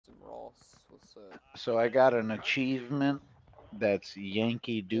So I got an achievement that's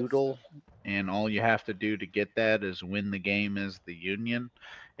Yankee Doodle, and all you have to do to get that is win the game as the Union,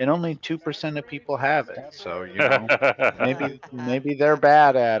 and only 2% of people have it. So maybe they're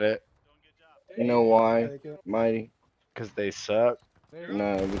bad at it You know why, Mighty? because they suck.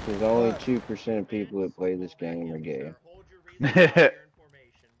 No, because only 2% of people that play this game are gay.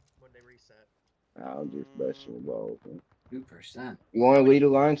 I'll just bust your balls. 2%. You want to lead a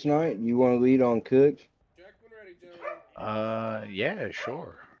line tonight? You want to lead on Cooks? Yeah,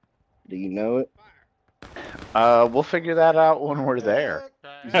 sure. Do you know it? We'll figure that out when we're there.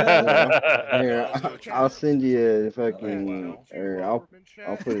 Here, I'll send you a fucking, or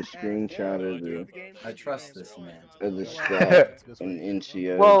I'll put a screenshot I trust this man. of the stat and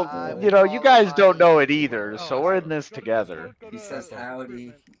NCO. Well, you guys don't know it either, so we're in this together. He says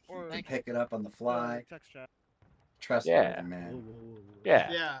howdy. He can pick it up on the fly. Yeah. Trustworthy man.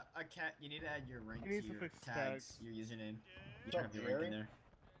 Yeah. Yeah, I can't. You need to add your rank to your tags, your username. You have your rank in there.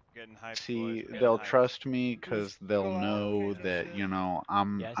 See, they'll trust me because they'll know that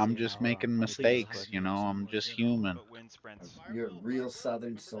I'm just making mistakes. I'm just human. You're a real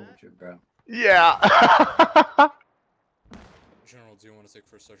Southern soldier, bro. Yeah. General, do you want to take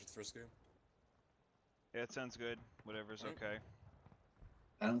first Sergeant Frisco? Yeah, it sounds good. Whatever's okay.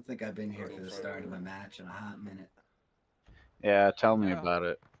 I don't think I've been here for the start of a match in a hot minute. Yeah, tell me about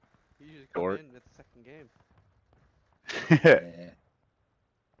it. You usually come Dort. in with the second game. Yeah.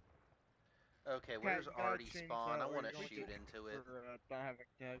 Okay, where's Artie spawn? I want to shoot into it. Not having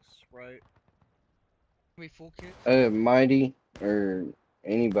tags, right? We full kit? Mighty, or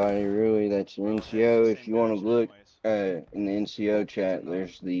anybody really that's an NCO, if you want to look in the NCO chat,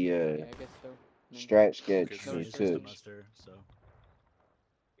 there's the Yeah, I guess so. strat sketch for Cooks. Cooks.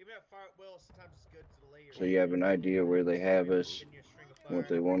 So you have an idea where they have us, what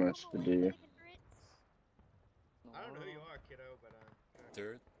they want us to do. I don't know who you are, kiddo, but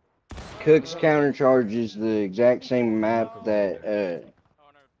Third. Cooks countercharges the exact same map that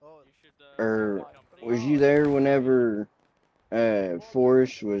or was you there whenever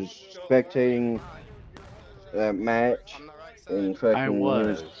Forrest was spectating that match and fucking I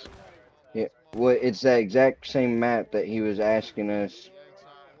was. Yeah, well, it's that exact same map that he was asking us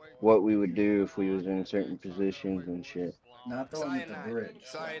what we would do if we was in certain positions and shit. Not the one with the bridge.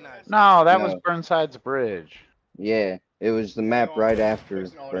 No, that was No. Burnside's bridge. Yeah, it was the map right after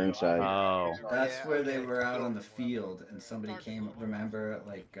Burnside. Oh. That's where they were out on the field and somebody came, remember,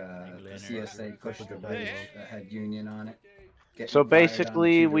 like the CSA pushed a bridge that had Union on it. So Getting fired on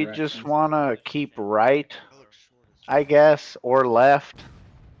basically, two we just directions. want to keep right, I guess, or left.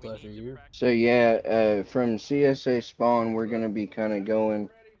 So yeah, from CSA spawn, we're gonna be kind of going,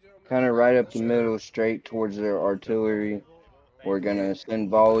 kind of right up the middle, straight towards their artillery. We're gonna send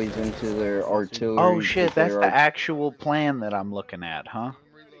volleys into their artillery. Oh shit, that's the their actual plan that I'm looking at, huh?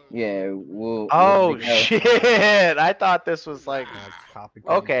 Yeah, we'll Oh pick out- shit! I thought this was like.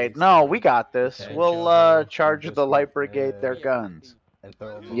 Okay, no, we got this. We'll charge the light brigade their guns.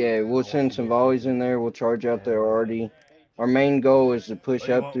 Yeah, we'll send some volleys in there. We'll charge out their arty. Our main goal is to push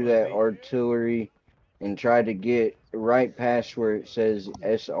up through that artillery and try to get right past where it says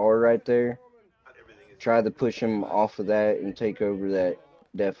SR right there. Try to push them off of that and take over that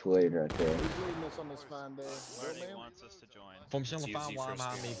defilade right there.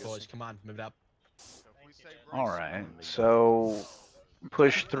 Alright, so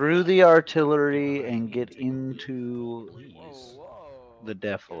push through the artillery and get into the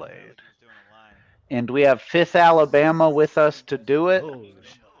defilade. And we have 5th Alabama with us to do it.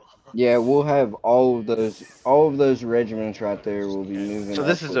 Yeah, we'll have all of those regiments right there will be moving. So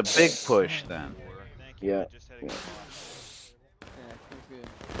this is a upward. big push then. Yeah.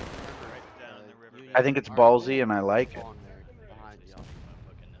 I think it's ballsy and I like it.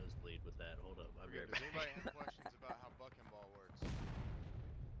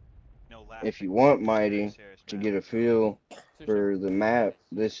 If you want, Mighty, to get a feel for the map,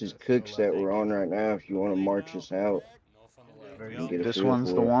 this is Cooks that we're on right now. If you want to march us out, you can get a This feel one's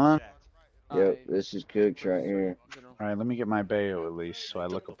for the it. one. Yep, this is Cooks right here. Alright, let me get my Bayo at least so I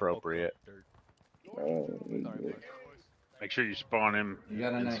look appropriate. Make sure you spawn him. You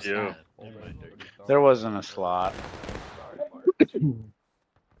got a nice Yeah. hat. There wasn't a slot.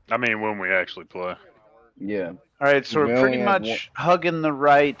 I mean, when we actually play. Yeah. Alright, so We we're only pretty have much hugging the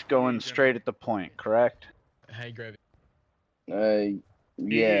right, going straight at the point, correct? Hey, Gravy.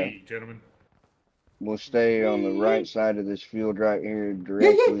 Yeah. Gentlemen. We'll stay on the right side of this field right here,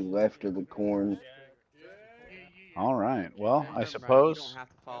 directly left of the corn. Alright, well, I suppose. You don't have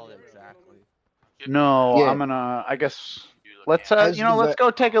to follow it exactly. No, Yeah. I'm gonna, I guess let's As you know, the let's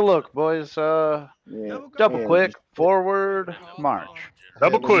go take a look, boys. Yeah, Double yeah, quick, just forward, march.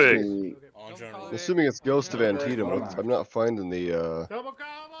 Double double quick. quick. On general. Assuming it's Ghost of Double Antietam, quick. I'm not finding the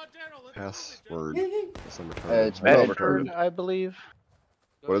password. Unless I'm retarded. It's I'm not Bedford, retarded. I believe.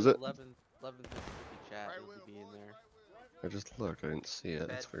 What is it? 11 Mississippi chat needs to be in there. I just looked. I didn't see it.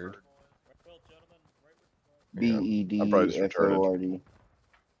 That's weird. B Hang E I'm probably D just F O R D.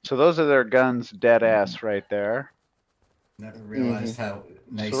 So those are their guns, dead ass right there. Never realized how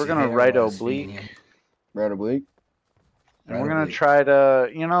nice So we're your gonna hair right was, oblique. Fenian. Right oblique. And Right we're gonna oblique. try to,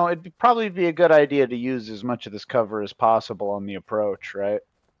 you know, it'd probably be a good idea to use as much of this cover as possible on the approach, right?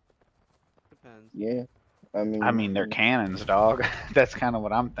 Depends. Yeah. I mean, they're cannons, dog. That's kind of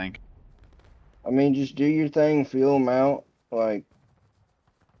what I'm thinking. I mean, just do your thing. Feel them out. Like,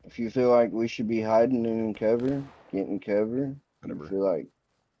 if you feel like we should be hiding in cover, get in cover. If you Whatever. feel like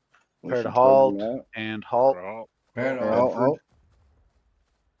we Prepare to should halt target 'em out. and halt. Fair Or enough. halt,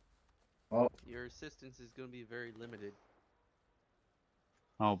 halt. Your assistance is going to be very limited.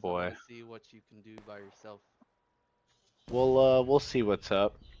 Oh So boy. let's see what you can do by yourself. We'll see what's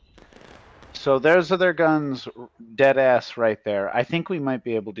up. So there's their guns, dead ass right there. I think we might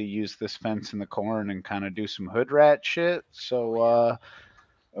be able to use this fence in the corn and kind of do some hood rat shit. So Up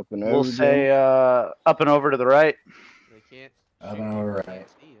and we'll over, say up and over to the right, They can't. Up shoot and you, over they right. can't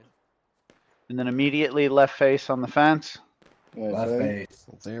see you. and then immediately left face on the fence. Jim. Left face.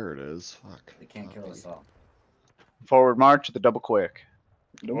 Well, there it is. Fuck. They can't kill us all. Forward march at the double quick.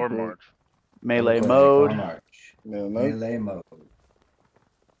 Or march. Melee Double quick, mode. or march. Melee. Melee mode.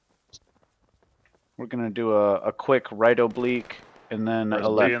 We're gonna do a quick right oblique and then Press a D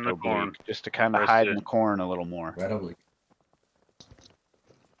left in the corn. oblique, just to kind of Press hide D. in the corn a little more. Right oblique.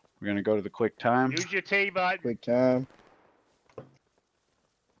 We're gonna go to the quick time. Use your T button. Quick time.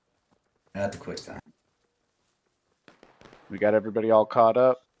 At the quick time. We got everybody all caught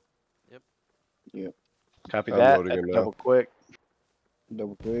up. Yep. Yep. Copy I'm that. loading At him the now. double quick.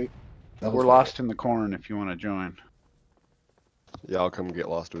 Double quick. Double We're quick. lost in the corn if you want to join. Yeah, I'll come get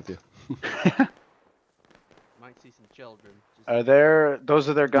lost with you. Might see some children. Just Are there? Those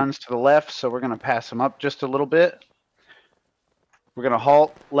are their guns to the left, so we're gonna pass them up just a little bit. We're gonna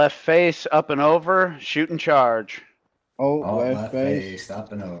halt, left face, up and over, shoot and charge. Oh, Oh, left face.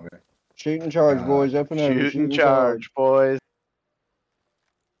 Up and over. Shoot and charge, boys. Up and over. Shoot and charge, boys.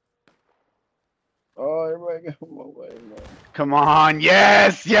 Oh, everybody go my way, man. Come on,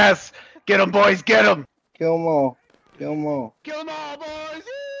 yes, yes. Get them, boys, get them. Kill them all. Kill them all. Kill them all, boys.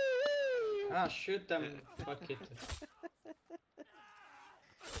 Ah, shoot them. Fuck it.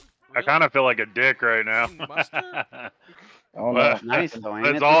 I kind of feel like a dick right now. Mustard? Oh, Well, no. Nice though, ain't That's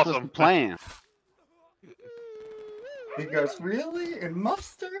it? This was awesome. the plan. He goes, really? In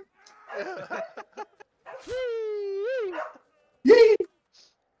mustard?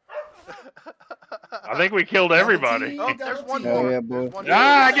 I think we killed everybody. Oh, there's one Hell more. yeah, boy. There's one more.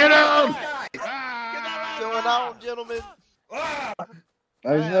 Ah, get him! What's going on, gentlemen?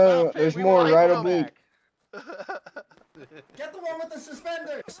 There's no. There's more right oblique. Get the one with the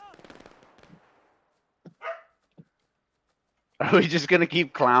suspenders! Are we just gonna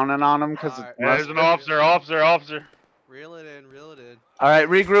keep clowning on them? Cause Alright. There's an officer. Reel it in, reel it in. all right,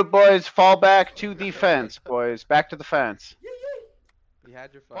 regroup, boys. Fall back to the fence, boys. Back to the fence. You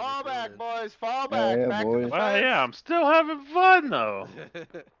had your fun. Fall reel it back, in. boys. Fall Hell back. yeah, Back to boys. the Well, fence. yeah, I'm still having fun though.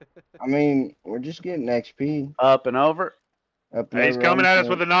 I mean, we're just getting XP. Up and over. Up and Hey, he's over coming on at the us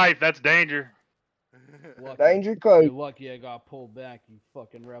with a knife. That's danger. danger close. You're lucky I got pulled back, you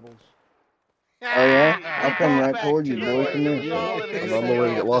fucking rebels. Oh yeah, I'll come right towards you, boy. Come here. I'm on my way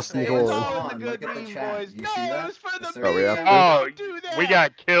to get lost in the corn. Look at the chat. You see that? Oh, we have to? Oh, we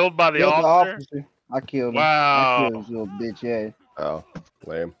got killed by the Killed the officer? officer. I killed him. Wow. I killed his little bitch ass. Oh,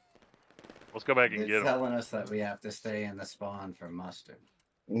 lame. Let's go back and It's get him. telling us that we have to stay in the spawn for mustard.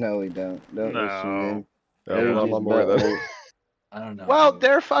 No, we don't. Don't listen to No. them. Yeah, They're well, I'm just on my way then. butthurt. I don't know. Well,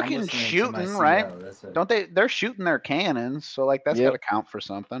 they're I'm fucking listening to my shooting, CO, right? that's it. Don't they? They're shooting their cannons, so like that's Yep. gotta count for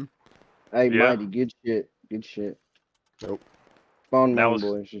something. Hey, Yeah. Mighty, good shit. Good shit. Nope. Spawn That main, was-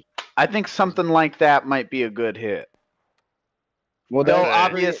 boys. I think something like that might be a good hit. Well, They'll Hey.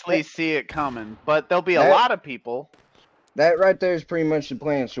 obviously see it coming, but there'll be a That- lot of people. That right there is pretty much the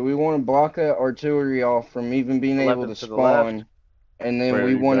plan. So we want to block that artillery off from even being able 11 to to the left. spawn, and then Where,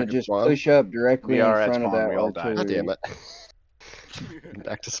 we you want to back at just spawn? push up directly We in are at front of spawn, that we all died. artillery. God damn it.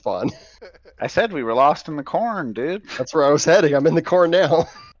 Back to spawn. I said we were lost in the corn, dude. That's where I was heading. I'm in the corn now.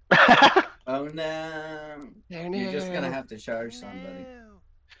 Oh no. You're just gonna have to charge somebody.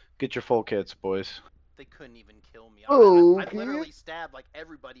 Get your full kits, boys. They couldn't even kill me. Oh, I literally stabbed like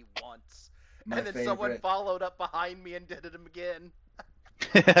everybody once. And then someone followed up behind me and did it again.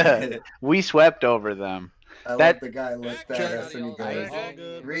 We swept over them. I love the guy looked at us and he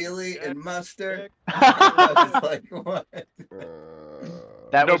goes, "Really? In mustard?" I was like, "What?"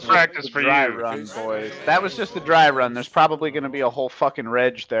 That No was practice just for the dry you. run, boys. That was just the dry run. There's probably going to be a whole fucking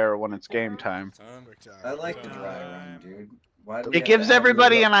reg there when it's game time. I like the dry run, dude. Why do we It have gives to alley-oop?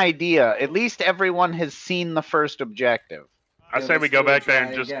 everybody an idea. At least everyone has seen the first objective. I say we go back there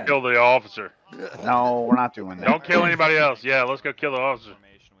and just kill the officer. No, we're not doing that. Don't kill anybody else. Yeah, let's go kill the officer.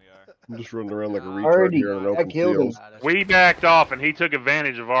 I'm just running around like a retard Already, here in an I open killed him. field. We backed off and he took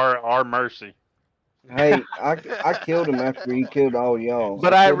advantage of our mercy. Hey, I killed him after he killed all y'all.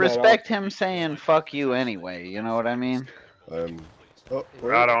 But I killed that respect him saying "fuck you" anyway. You know what I mean? Oh,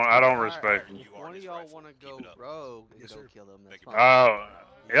 I don't respect him. If one of y'all want to go rogue and go kill him, that's fine. Oh,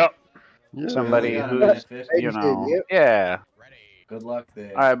 yep. yeah. Somebody Yeah, who's, They you said, know, yep. yeah. Good luck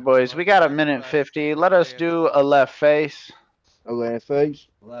there. All right, boys, we got a minute 50. Let us do a left face. A left face.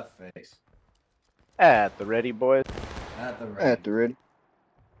 Left face. At the ready, boys. At the right. At the ready.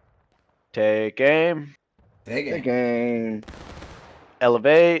 Take aim. Take The it. game.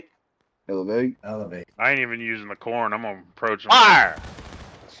 Elevate. Elevate. Elevate. I ain't even using the corn. I'm gonna approach him. Fire.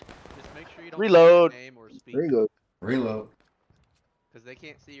 Just make sure you don't Reload. say your name or speak, Reload. Reload. because they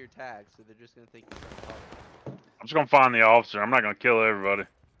can't see your tag, so they're just gonna think you're trying to talk. I'm just gonna find the officer. I'm not gonna kill everybody.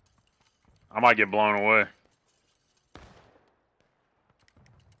 I might get blown away.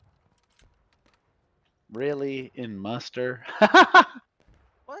 Really? In muster?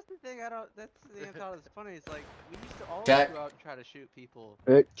 Well, that's the thing that's the thing I thought was funny. It's like, we used to always Check. go out and try to shoot people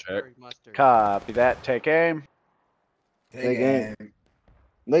Check. during muster. Copy that. Take aim. Take aim. aim.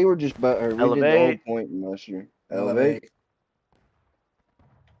 They were just butthurt. We did the Elevate. whole point in muster. Elevate.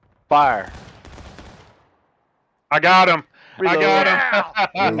 Fire. I got him. I Reload. got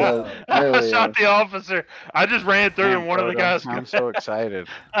him. Reload. Hell I yeah. shot the officer. I just ran through and one of the guys. I'm so excited.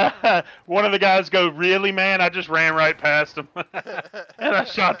 One of the guys go, "Really, man?" I just ran right past him, and I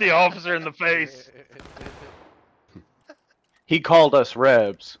shot the officer in the face. He called us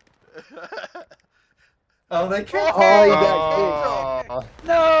Rebs. Oh, they can't. Oh, you got kicked.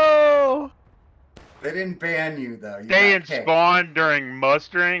 No. They didn't ban you though. You Stay got in kicked. spawn during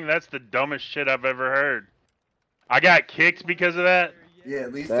mustering. That's the dumbest shit I've ever heard. I got kicked because of that. Yeah,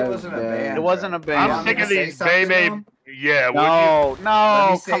 at least That it was wasn't a bad. ban. It wasn't bro. a ban. You I'm want me sick to of say these something, baby. though? Yeah, would No, Let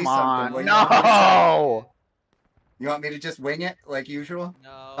no, me say come on. something. What do you want me to say? No. You want me to just wing it like usual?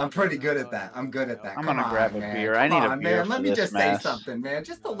 No, I'm pretty no, good no, at that. no, I'm good no. at that. I'm Come gonna on, grab a man. beer. I Come need a on, beer man. for Let me this just mess. say something, man.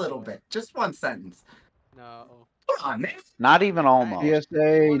 Just a little bit. Just one sentence. No. Come on, man. Not even almost. If you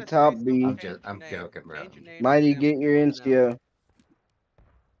PSA wanna top say B. something, I'm change your joking, bro. name. Change your name to Mighty, them, get your them. NCO.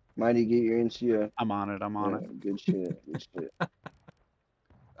 Mighty, get your NCO. I'm on it. I'm on it. Yeah, good shit. Good shit. All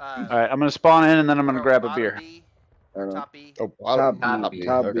right, I'm gonna spawn in and then I'm gonna grab a bottom beer. B, I don't know. top B. Oh, Top bottom. B. B.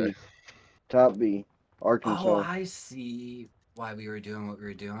 Top Okay. B. Top B. Oh, Arkansas. I see why we were doing what we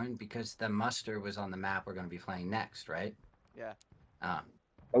were doing because the muster was on the map we're going to be playing next, right? Yeah.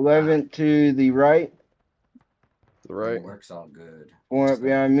 11 to the right. The right. Works all good. Going up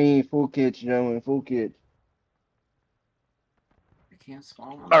behind me. Full kits, gentlemen. Full kits. You can't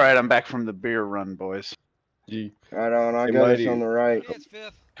spawn. All right, I'm back from the beer run, boys. G. Right on. I Hey, got Mighty. us on the right.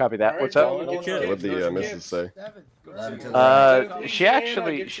 Copy that. What's up? What the missus say? 11 to the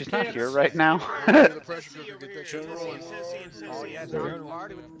right. She's not here right now. Get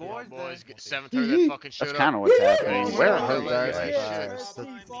 7:30 that fucking shit That's up. kind of what's happening. Where are you guys? guys?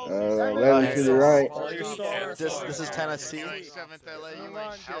 11 to the right. This is Tennessee. 7th LA, you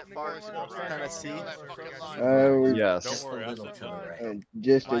ain't shit, bars. Tennessee. Yes. Just a little to the right.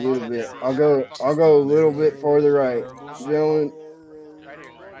 Just a little bit. I'll go a little bit farther right. Gentlemen.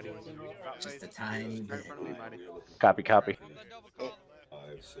 Just a tiny bit. Copy, copy.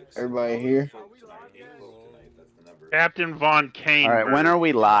 Everybody here? Captain Von Kane. All right, when are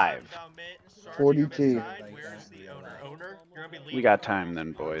we live? 42. We got time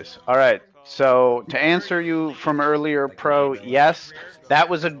then, boys. All right, so to answer you from earlier, Pro, yes, that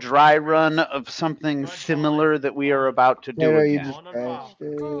was a dry run of something similar that we are about to do Tanner, you again. just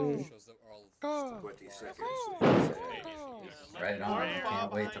bastard. Right on.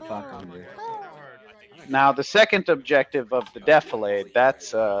 Can't wait to fuck on you. Now, the second objective of the defilade,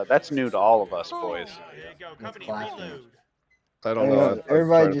 that's new to all of us, boys. I don't know. I'm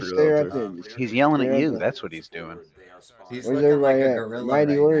Everybody trying to just figure stay it right out, there. too. Just He's yelling stay at right you. there. That's what he's doing. He's Where's looking like everybody a at? gorilla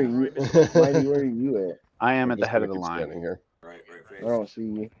Mighty, right where are now. you? Mighty, where are you at? I am at the Just head gonna of the keep line. standing here. I don't see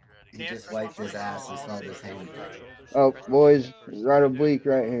you. He just wiped his ass and smelled his hand. Oh, boys, right oblique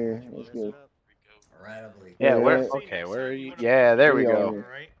right here. Let's go. Right oblique. Yeah, where? Yeah. Okay, where are you? Yeah, there we We go. are.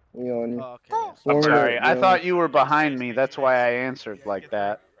 We on you. Oh, okay. Yes. I'm Forward sorry. up, I Joe. thought you were behind me. That's why I answered like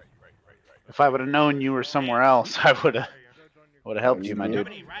that. If I would have known you were somewhere else, I would have helped you, my dude.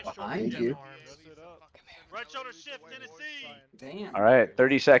 Behind Thank you. you. Right shoulder shift, Tennessee. Damn. All right,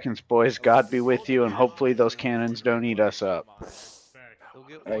 30 seconds, boys. God be with you, and hopefully those cannons don't eat us up. They'll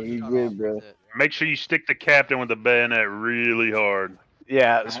get Hey, one you shot good, off, bro. that's it. Make sure you stick the captain with the bayonet really hard.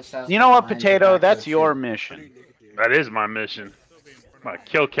 Yeah, Nice house you know what, behind your Potato? back, That's good your shit. mission. That is my mission. I'm gonna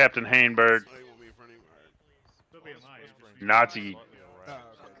kill Captain Hainberg.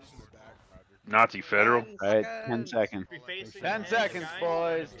 Nazi federal. All right, 10 seconds. 10 seconds,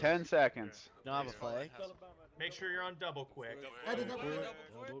 boys. 10 seconds. You don't have a flag? Make sure you're on double quick.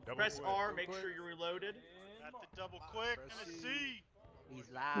 Press R, make sure you're reloaded. At the double quick, Tennessee. He's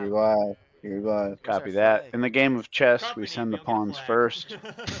You're live. live. You're live. Copy that. In the game of chess, we Company, send the we don't get a pawns flag. first.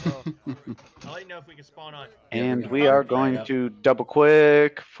 I'll let you know if we can spawn on. And Yeah, we are going to double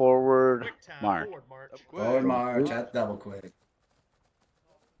quick, forward, Quick time, march. forward march. Forward march at double quick.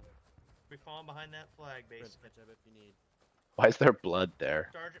 We fall behind that flag, basically. Why is there blood there?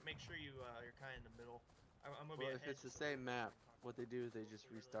 Sergeant, make sure you're kind of in the middle. I'm gonna be Well, if ahead. it's the same map, what they do is they just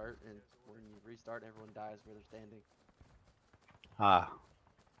restart, and when you restart, everyone dies where they're standing. Ah,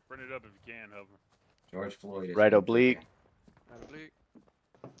 Bring it up if you can, Hover. George Floyd. is right good oblique. Right oblique.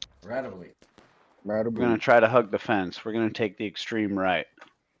 Right oblique. Right We're going to try to hug the fence. We're going to take the extreme right.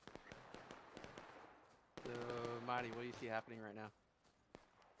 So, Mighty, what do you see happening right now?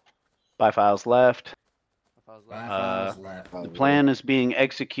 5 files left. If I was Five left. files left. The plan is being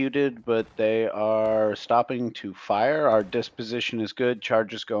executed, but they are stopping to fire. Our disposition is good.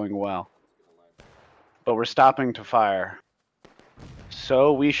 Charge is going well. But we're stopping to fire.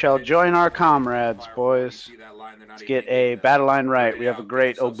 So we shall join our comrades, boys. Let's get a battle line right. We have a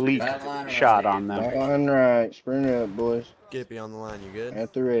great oblique shot on them. Battle line right. Sprint it up, boys. Skippy on the line, you good?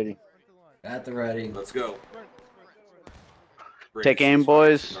 At the ready. At the ready. Let's go. Take aim,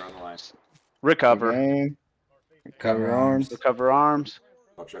 boys. Recover. Aim. Recover arms. Recover arms.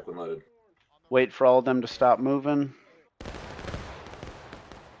 I'll check when loaded. Wait for all of them to stop moving.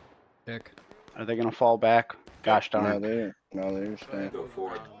 Pick. Are they going to fall back? Gosh No, darn. they're staying. Go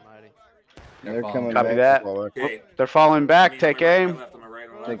forward. They're coming Copy back. that. Whoop, they're falling back. Take aim.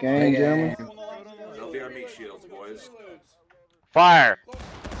 Take aim, gentlemen. They'll be our meat shields, boys. Fire.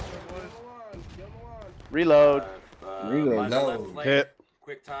 Reload. Reload. No. Hit.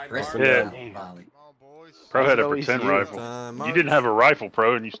 Quick time. Wrist Yeah. volley. Pro had a Always pretend you. rifle. You didn't have a rifle,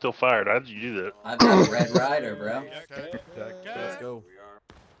 Pro, and you still fired. How did you do that? I've got a Red Rider, bro. Let's go.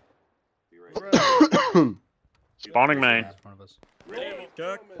 Spawning main.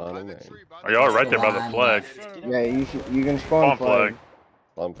 Spawning main. Oh, y'all are right there by the flag. Yeah, you can Spawn spawn flag.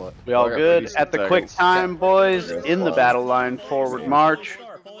 Spawn flag. We all I got good? 30 At the quick seconds. time, boys. In the battle line. Forward march.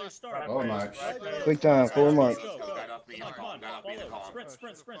 Forward march. Quick time, forward march.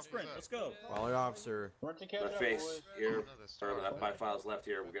 Sprint. Let's go. Follow officer. Left face here. Or left 5 files left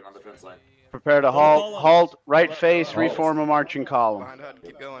here. We're getting on the fence line. Prepare to halt. Halt. Right face. Reform a marching column.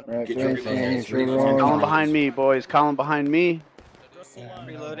 Keep going. Right, Get your face, reload. shoulder Column arm. behind me, boys. Column behind me.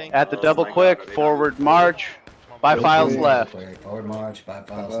 Reloading. At the double quick. Forward march. 5 files left. Forward march. 5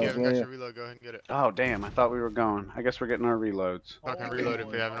 files Five left. files left. Reload, go ahead and get it. Oh, damn. I thought we were going. I guess we're getting our reloads. Fucking reload if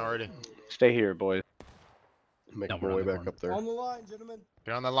we haven't already. Stay here, boys. Making my way back up there. On the line, gentlemen.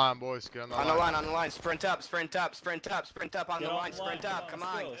 Get on the line, boys. Get on the line. On the line. Sprint up on the line. Sprint up. Come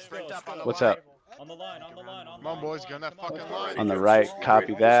on. Sprint up on the What's line. up? On the line. Come on, boys. Get on that fucking line. On the right.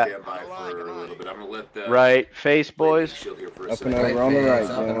 Copy that. Stand by for a little bit. I'm gonna let the Right face, boys. shield here for a Up and second. over on the right, Up and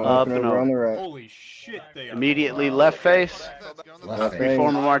gentlemen. over. Up and over on the right. Holy shit, they are. Immediately left face. Left face.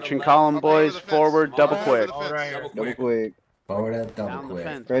 Reform a marching column, boys. Forward. Double quick. Double quick. Forward at double Down the quick.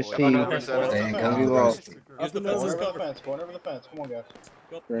 fence. Press boys. T. Stay in Don't be column. lost. Use the fence as cover. Corner of the fence. Come on, guys.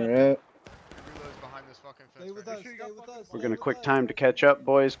 Sprint it up. Reload's behind this fucking fence. Stay with us. Stay with us. We're going to quick time to catch up,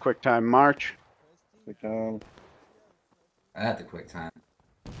 boys. Quick time march. Quick time. I had the quick time.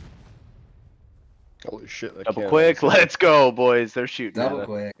 Holy shit. that Double cannon quick. is- Let's go, boys. They're shooting at Double us.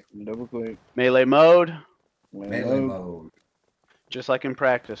 quick. Double quick. Melee mode. Melee Load. mode. Just like in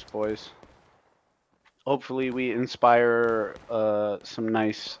practice, boys. Hopefully we inspire some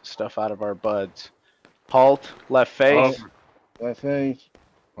nice stuff out of our buds. Halt. Left face. Left face.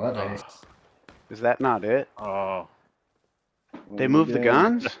 What is? Is that not it? Oh. They moved the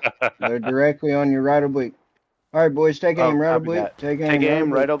guns? They're directly on your right oblique. All right, boys, take aim, right copy oblique. that. Take aim, Take aim,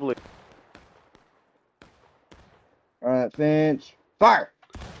 oblique. right oblique. All right, fence. Fire.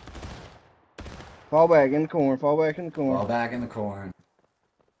 Fall back in the corner. Fall back in the corner. Fall back in the corn.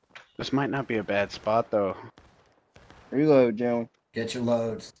 This might not be a bad spot, though. Reload, gentlemen. Get your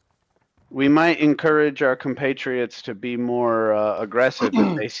loads. We might encourage our compatriots to be more aggressive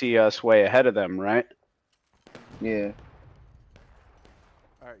if they see us way ahead of them, right? Yeah.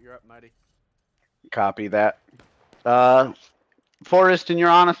 Alright, you're up, Mighty. Copy that. Forrest, in your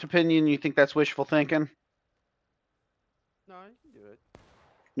honest opinion, you think that's wishful thinking? No, you can do it.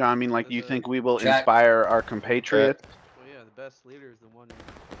 No, I mean, like, you think we will Check. inspire our compatriots? Well, yeah, the best leader is the one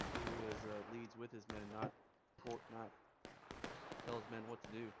who leads with his men, not tell his men what to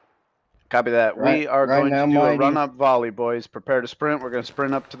do. Copy that. We Right- are right going now, to do a Mighty. run-up volley, boys. Prepare to sprint. We're going to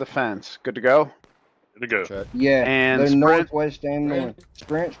sprint up to the fence. Good to go? Good to go. Check. Yeah. And the sprint. northwest and north.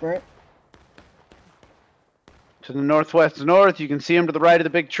 Sprint. To the northwest north. You can see them to the right of the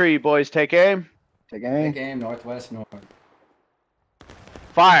big tree, boys. Take aim. Take aim. Take aim, northwest, north.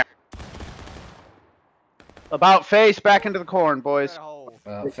 Fire. About face back into the corn, boys.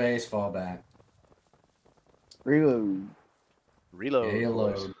 Face, fall back. Reload. Reload.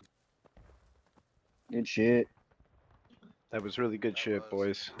 Reload. Good shit. That was really good shit,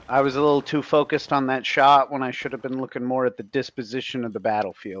 boys. I was a little too focused on that shot when I should have been looking more at the disposition of the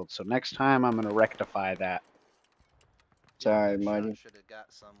battlefield. So next time I'm going to rectify that. Sorry, Mighty. Should have got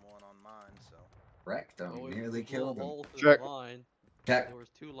someone on mine, so. Wrecked him. Nearly killed him. Check. Check. There was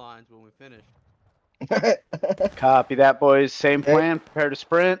 2 lines when we finished. Copy that, boys. Same plan. Prepare to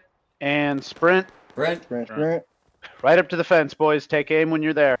sprint. And sprint. Sprint. Right up to the fence, boys. Take aim when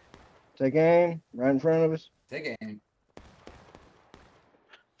you're there. Take aim. Right in front of us. Take aim.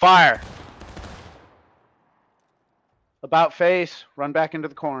 Fire. About face. Run back into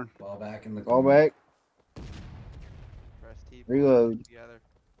the corn. Fall back in the Fall corner. back. Press T. Reload. Together.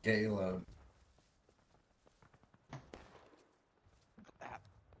 Get your load.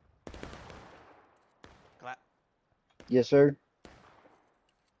 Clap. Yes, sir.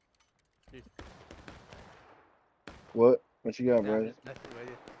 What? What you got, brother?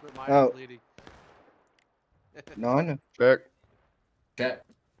 Oh. No, I know. Check. Check.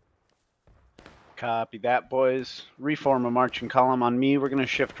 Copy that, boys. Reform a marching column on me. We're going to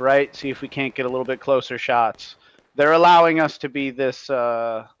shift right, see if we can't get a little bit closer shots. They're allowing us to be this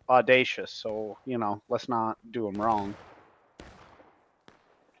audacious, so, you know, let's not do them wrong.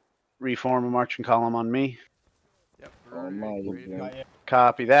 Reform a marching column on me. Yep. Almighty.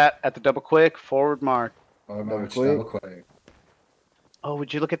 Copy that. At the double quick, forward march. Forward march, quick. double quick. Oh,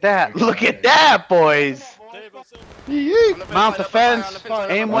 would you look at that? Look at that, boys! Mount the fence.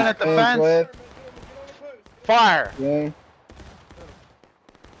 Aim one at the fence. Fire. Yeah.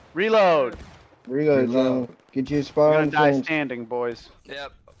 Reload. Reload, John. Get you a We're spot gonna on die fence. standing, boys.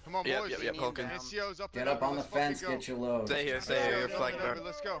 Yep. Come on, Yep, boys. yep, yep, Hulkin. NCO's up Get and up over, on the let's fucking fence, go. get your load. Stay here, you're flanked there.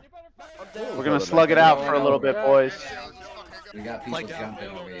 Let's go. We're gonna slug it out for a little bit, boys. We got people jumping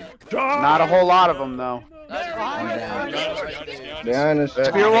over here. Not a whole lot of them, though. One down. Behind us.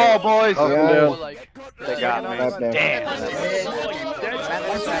 Spear wall, boys. Behind us. They got me. Clap down. Damn.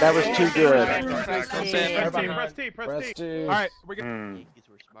 That was too good. Press T. Alright, we're gonna.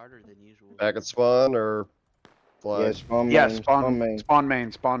 We're smarter than usual. Back at spawn or fly? Yeah, spawn main. Yes, Spawn main. spawn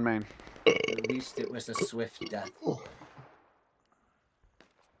main, spawn main. At least it was a swift death.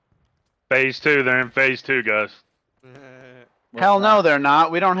 Phase 2, they're in phase 2, guys. Hell no, they're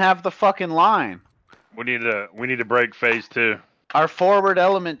not. We don't have the fucking line. We need to break phase 2. Our forward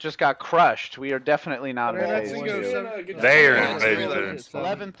element just got crushed. We are definitely not in phase 2. They are in phase 2.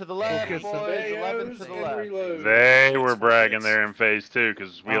 11 to the left, boys. 11 to the left. They were bragging they're in phase 2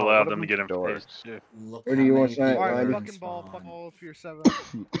 because we allowed them to get in phase 2. Where do you want that, Alright, Mighty? fucking ball for your 7.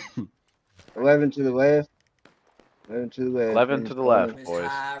 11 to the left. 11 to the left. 11 to the left, boys.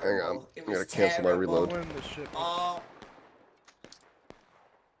 Hang on. I'm gonna cancel my reload. Win this shit. Full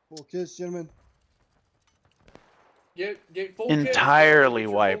kiss, gentlemen. Get full Entirely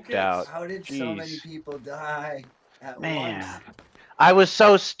wiped out. How did so many people die at Man, once? I was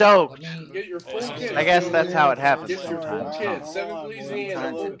so stoked. Get your full kit. I guess that's how it happens Get your full sometimes. kit. Huh? 7 Louisiana,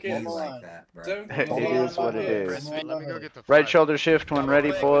 Sometimes little it kids. feels like that, bro. It is what it is. Let me go get the Right flag. shoulder shift when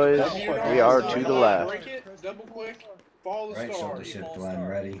ready, boys. We are to the left. Break it, double quick, follow the Right star. shoulder shift blend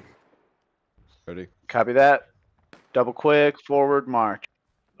ready. Ready? Copy that. Double quick, forward march.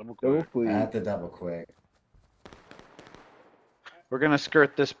 Double At quick. the double quick. We're gonna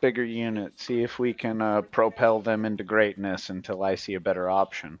skirt this bigger unit, see if we can propel them into greatness until I see a better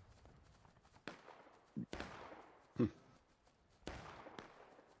option. You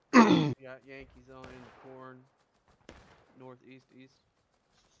got Yankees on in the corn. Northeast, east.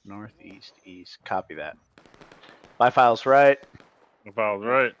 Northeast, east. Copy that. Bifiles right. Bifiles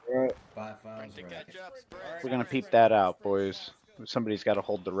right. Right. 5 files right. We're gonna peep that out, boys. Somebody's got to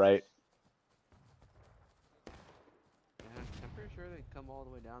hold the right. Yeah, I'm pretty sure they come come all the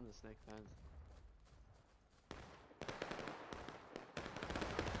way down the snake fence.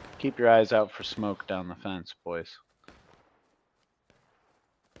 Keep your eyes out for smoke down the fence, boys.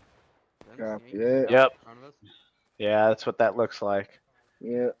 Copy that. Yep. Yeah, that's what that looks like.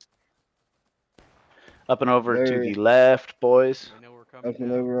 Yep. Up and over to There. the left, boys. They know we're coming Up and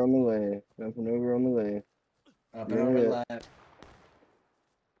down. over on the left. Up and over on the left. Up and over Yeah. left.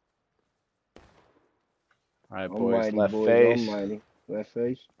 All right, boys. Almighty, Left boys. face. Almighty. Left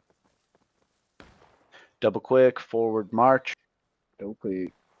face. Double quick. Forward march. Double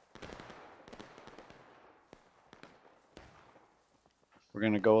quick. We're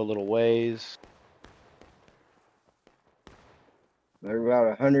gonna go a little ways. They're about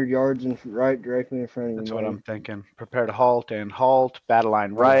 100 yards in right directly in front of you. That's what Mike. I'm thinking. Prepare to halt and halt. Battle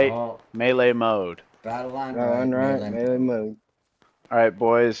line right. Melee mode. Battle line right. Melee mode. All right,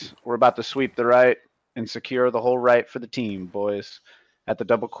 boys. We're about to sweep the right and secure the whole right for the team, boys. At the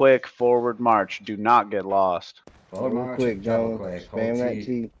double quick, forward march. Do not get lost. Forward Double march, quick, double John. quick. Spam Hold that T.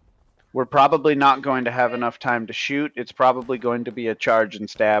 T. We're probably not going to have enough time to shoot. It's probably going to be a charge and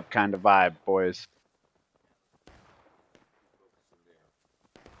stab kind of vibe, boys.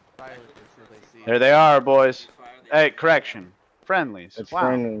 There they are, boys. Hey, correction. Friendlies. It's Wow.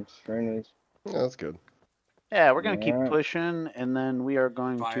 friendlies. Friendlies. Yeah, that's good. Yeah, we're going to keep Alright. pushing, and then we are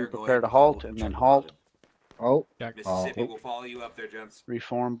going Fire, to go prepare ahead, to halt, hold, and check then the halt. Oh. Mississippi will follow you up there, gents.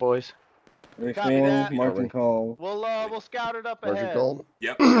 Reform, boys. Reform. that. Marching call. We'll scout it up Marching ahead. call.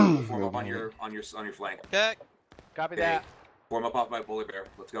 Yep. We'll form up on your flank. Okay. Copy Hey, that. form up off my bully bear.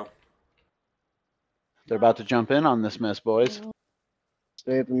 Let's go. They're about to jump in on this mess, boys.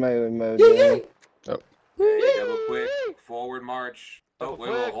 Stay at the melee mode, John. Hey, double quick. Forward march. Oh, Double wait,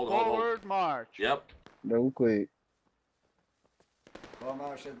 quick, hold. forward march. Yep. Double quick. Forward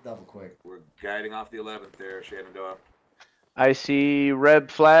march and double quick. We're guiding off the 11th there, Shenandoah. I see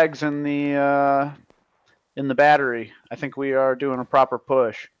red flags in the battery. I think we are doing a proper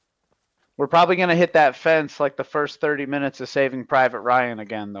push. We're probably gonna hit that fence like the first 30 minutes of Saving Private Ryan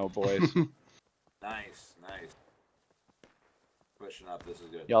again, though, boys. Nice. Pushing up. This is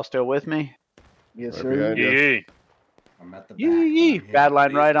good. Y'all still with me? Yes, Right sir. behind you. Yee. I'm at the back. Yee. Bad Bad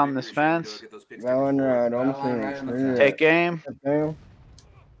line right on this fence. Line right on the Battle line right fence. on the Bring it fence. Take up. aim. Step down.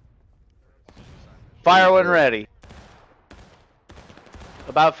 Fire when ready.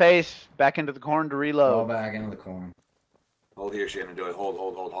 About face. Back into the corn to Fall reload. back into the corn. Hold here, Shenandoah.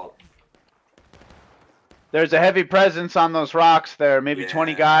 Hold. There's a heavy presence on those rocks there. Maybe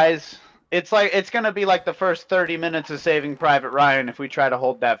 20 Yeah. guys. It's gonna be like the first 30 minutes of Saving Private Ryan if we try to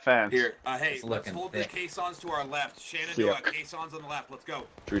hold that fence. Here, hey, It's let's looking hold thick. the caissons to our left. Shenandoah, caissons on the left. Let's go.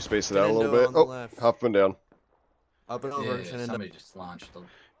 Should we space it out a little Shenandoah bit? on the Oh, left. Huffman down. Up and Yeah, over. Shenandoah. somebody just launched the...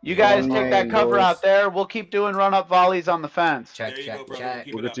 You guys One take that man, cover boys. out there. We'll keep doing run-up volleys on the fence. Check, There you check, go, brother. check.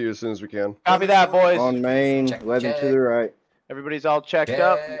 Keep We'll it get up. to you as soon as we can. Copy that, boys. On main. Check, 11 to check. the right. Everybody's all checked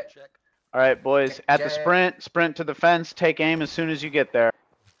up. Check. All right, boys. Check, At the check. sprint to the fence. Take aim as soon as you get there.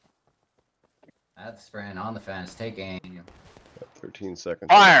 That's spraying on the fence. Take aim. 13 seconds.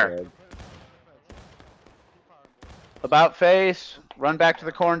 Fire! outside. About face. Run back to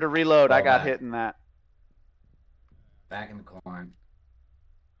the corn to reload. I Fall got back. hit in that. Back in the corn.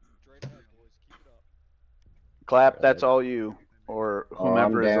 Clap. That's all you, or Oh, I'm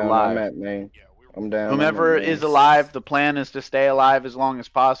whomever is down. I'm alive. at main. I'm down. Whomever I'm at is main. alive, the plan is to stay alive as long as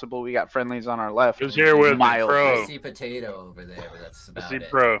possible. We got friendlies on our left. Who's here with me? Miles. Pro. I see potato over there, but that's I about see it.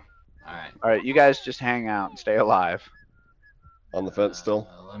 pro. Alright. All right, you guys just hang out and stay alive. On the fence still.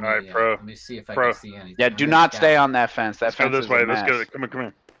 Let me, Alright, pro. Let me see if I Pro. can see anything. Yeah, I'm do gonna not scout. stay on that fence. That Let's go fence this is way. a Let's mess. go. Come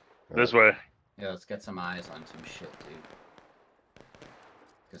here. This way. Yeah, let's get some eyes on some shit, dude.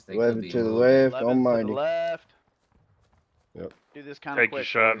 Because they 11 could be to the moving. left. 11 to the Almighty. left. Yep. Do this kind Take of your quick,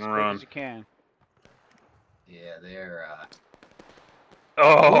 shot boys, and quick run. as you can. Yeah, they're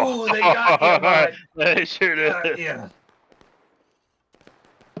Oh, Ooh, they got you, bud. They sure did. yeah.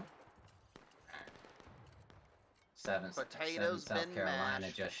 Seventh Potatoes South been Carolina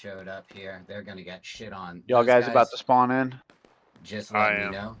mashed. just showed up here. They're gonna get shit on. Y'all Those guys about to spawn in? Just I let me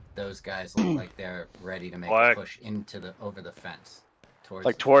am. know. Those guys look like they're ready to make Black. a push into the over the fence. Towards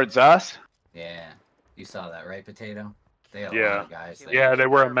Like the towards fence. us? Yeah. You saw that, right, Potato? They had a Yeah. lot of guys there. Yeah, they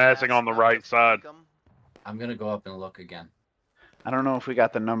were amassing on the right side. I'm gonna go up and look again. I don't know if we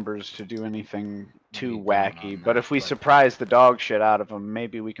got the numbers to do anything too don't wacky, on but that, if we but- surprise the dog shit out of them,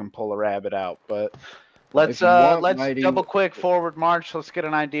 maybe we can pull a rabbit out. But let's If you want, let's Mighty- double quick forward march. Let's get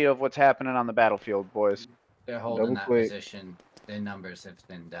an idea of what's happening on the battlefield, boys. They're holding Double that quick. position. Their numbers have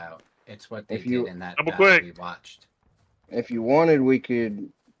thinned out. It's what they If you- did in that Double battle quick. we watched. If you wanted, we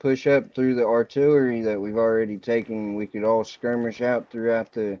could push up through the artillery that we've already taken. We could all skirmish out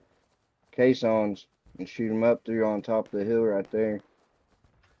throughout the caissons and shoot them up through on top of the hill right there.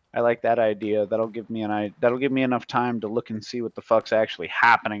 I like that idea. That'll give me enough time to look and see what the fuck's actually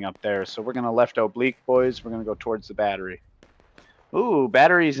happening up there. So we're gonna left oblique, boys. We're gonna go towards the battery. Ooh,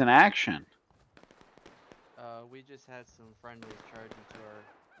 battery's in action. We just had some friendlies charge into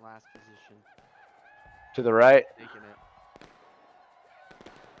our last position. To the right. Taking it.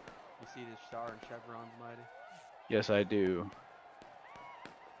 You see the star and chevrons, Mighty? Yes, I do.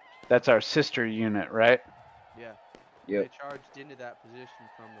 That's our sister unit, right? Yeah. Yep. They charged into that position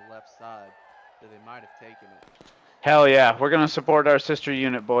from the left side, so they might have taken it. Hell yeah, we're gonna support our sister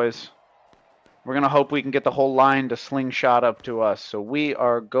unit, boys. We're gonna hope we can get the whole line to slingshot up to us. So we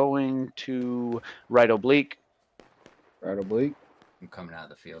are going to right oblique. Right oblique. I'm coming out of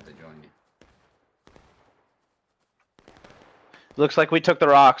the field to join you. Looks like we took the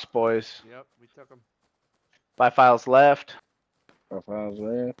rocks, boys. Yep, we took them. By files left. By files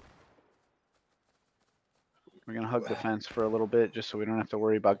left. We're gonna hug the fence for a little bit, just so we don't have to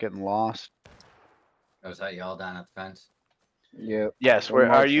worry about getting lost. Oh, is that y'all down at the fence? Yep. Yes, We're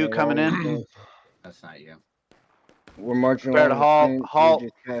where are you marching coming along the in? fence. That's not you. We're marching Prepare to along the halt. fence. Halt. We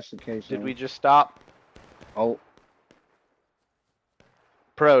just passed the caisson. Did we just stop? Halt.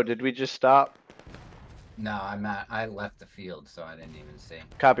 Pro, did we just stop? No, I left the field, so I didn't even see.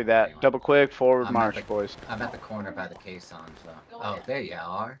 Copy that. Anyone. Double quick, forward I'm march, at the, boys. I'm at the corner by the caisson, so. Oh, there you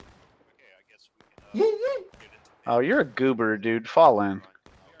are. Oh, you're a goober, dude. Fall in.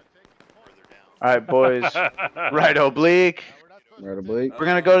 Alright, boys. Right oblique. Right oblique. We're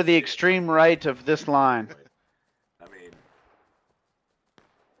gonna go to the extreme right of this line. I mean,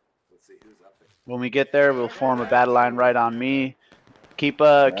 let's see who's up there. When we get there, we'll form a battle line right on me. Keep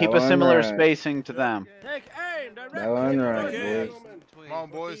a similar right. spacing to them. Take aim Battle line right, boys. Come on,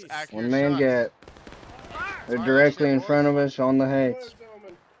 boys. Accurate One man shots. gap. They're directly in front of us on the heights.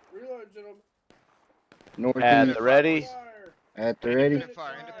 Northeast. At the ready. At the ready. Independent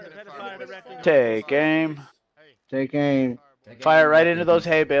fire. Take aim. Take aim. Fire right into those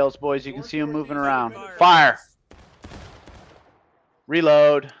hay bales, boys. You can see them moving around. Fire.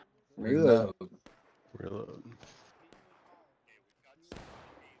 Reload. Reload. Reload.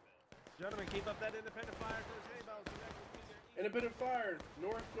 Gentlemen, keep up that independent fire to those hay bales. Independent fire,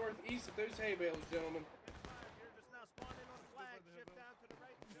 northeast of those hay bales, gentlemen.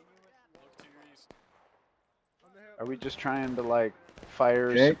 Are we just trying to like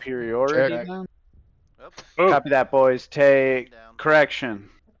fire Check. superiority? Check. Then? Oh. Copy that, boys. Take correction.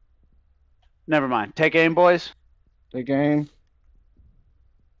 Never mind. Take aim, boys. Take aim.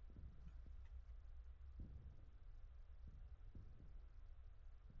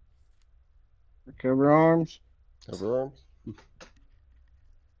 Recover arms. Cover arms.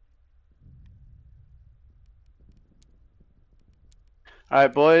 All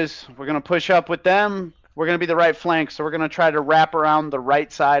right, boys. We're gonna push up with them. We're gonna be the right flank, so we're gonna try to wrap around the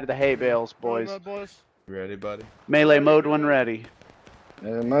right side of the hay bales, boys. Ready, buddy? Melee mode when ready.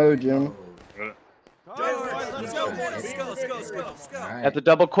 Mode, gentlemen. Let's go, boys. Let's go. Alright. At the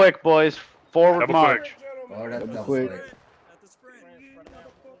double quick, boys. Forward Double march. Forward at the double quick. quick.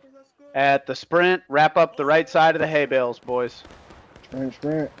 At the sprint, wrap up the right side of the hay bales, boys. Sprint,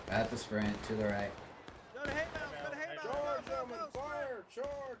 sprint. At the sprint, to the right. Fire,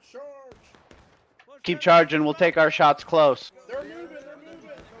 charge. Keep charging. We'll take our shots close. They're moving.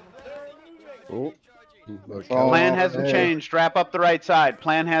 Oh. Plan hasn't changed. Wrap up the right side.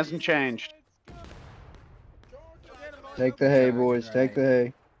 Plan hasn't changed. Take the hay, boys. Take the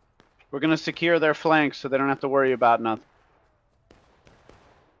hay. We're gonna secure their flanks so they don't have to worry about nothing.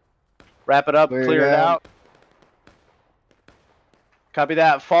 Wrap it up, clear it out. Copy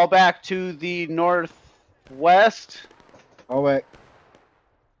that. Fall back to the northwest. All back.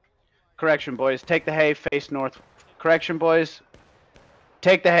 Correction, boys. Take the hay, face north. Correction, boys.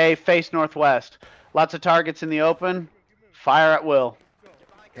 Take the hay, face northwest. Lots of targets in the open. Fire at will.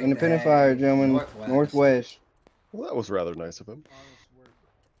 Independent fire, gentlemen. Northwest. Well, that was rather nice of him.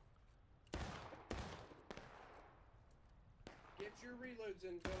 Get your reloads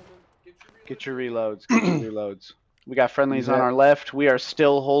in, gentlemen. Get your reloads. Get your reloads. We got friendlies on our left. We are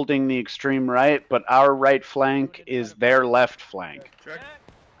still holding the extreme right, but our right flank is their left flank.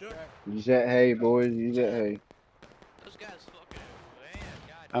 Use that hay, boys. Use that hay.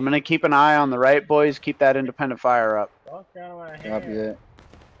 I'm gonna keep an eye on the right, boys. Keep that independent fire up. Copy that.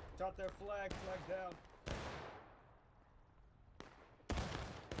 Shot their flag down.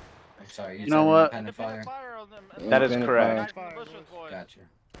 I'm sorry, you know said what? independent fire? That is Independent correct. fire. Gotcha.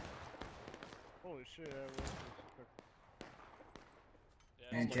 Holy shit,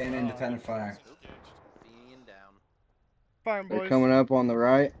 Maintain independent fire. Fiend down. Fire, They're boys. coming up on the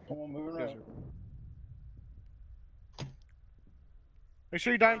right. Make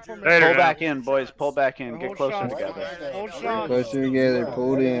sure you die in formation. Later Pull now. back in, boys. Pull back in. Get Hold closer shots. together. Hold Get shots. closer together.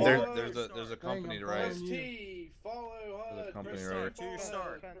 Pulled in. There's a company to right. There's a company right.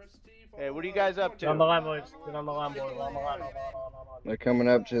 Hey, what are you guys up Get on to? the line, boys. Get on the line, boys. On the line. They're coming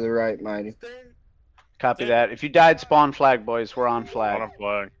up to the right, Mighty. Copy that. If you died, spawn flag, boys. We're on On flag. a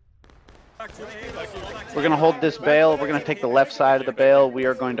flag. We're gonna hold this bale. We're gonna take the left side of the bale. We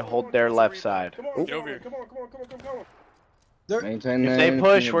are going to hold their left side. Get over here. Come on. Maintain If that they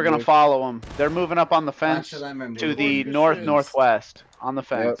push, independent, we're gonna boys. follow them. They're moving up on the fence Bunch of them are to moving. the northwest on the Yep,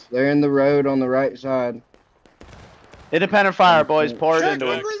 fence. they're in the road on the right side. Independent fire, boys. Pour it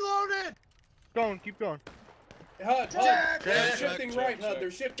into it. Keep going. Hud, they're shifting right, Hud.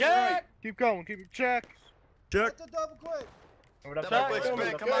 They're shifting right. Keep going. Keep it. Check. Check. Double quick.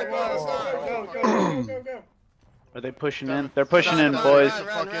 Come on, Go. Are they pushing in? They're pushing in, boys.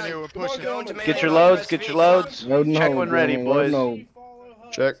 We're pushing. Get your loads. Get your loads. Load and Check hold, when ready, gentlemen, load and boys.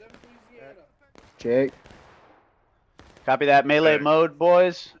 hold. Check. Check. Copy that. Melee mode,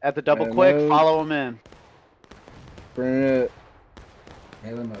 boys. At the double Melee quick. mode. Follow them in. Bring it up.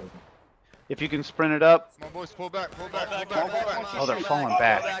 Melee mode. If you can sprint it up. Come on, boys, pull back. Oh, they're falling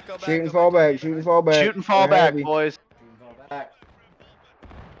back. Shoot and fall back. Shoot and fall back. Shoot and fall They're back, heavy. boys.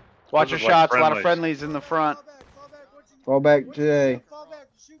 Watch your Those are like shots. A lot of friendlies. friendlies in the front. Fall back today. Fall back.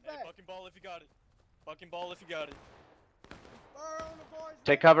 Shoot back. Fucking ball if you got it. Fucking ball if you got it. Fire on the boys.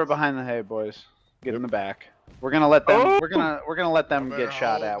 Take cover behind the hay, boys. Get in the back. We're gonna let them. We're gonna let them get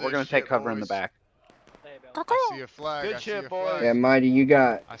shot at. We're gonna take cover in the back. I see a flag. Good I see shit, a boys. flag. Yeah, Mighty, you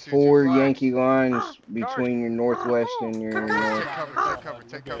got I see 4 two flags. Yankee lines between your northwest and your Take north. cover.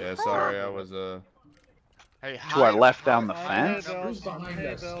 Take cover. Yeah, sorry, I was Hey, To our left down the fence.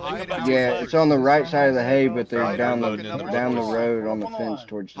 Yeah, it's on the right side of the hay, but they're Hide down our the fucking down the numbers. road on the fence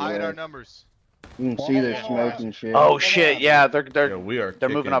towards the Hide our left. numbers. You can see their smoke and shit. Oh shit! Yeah, yeah, they're we are they're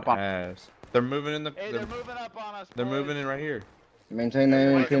moving kicking up on. ass. They're moving in the Hey, they're moving up on us. they're boys. moving in right here. Maintain that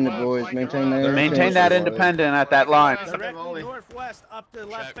independent, boys. Maintain that They're Maintain independent. that independent at that line. Directly northwest up to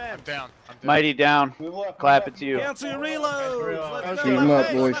left I'm fence. down. Mighty down. Clap, it's you. Cancel your reloads. Let's Shoot 'em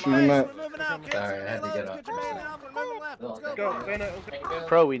up, boys. Shoot 'em up. We're moving out. Cancel Sorry, your I had to get reloads. up Get your for a man out. We're moving left. Let's go. Go, Bennett.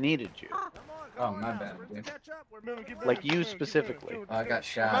 Pro, we needed you. Oh, my bad, dude. Catch up. We're moving. Keep Like moving, you keep moving, keep specifically. moving. I got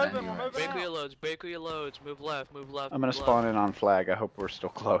shot anyway. Break your loads, break your loads, move left, move left. I'm gonna move spawn in on flag. I hope we're still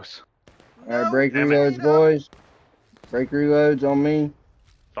close. Alright, break Damn it. reloads, boys. Break reloads on me.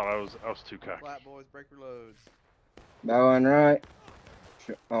 Thought I was too cocky. Flat boys, break your loads. Bow on right.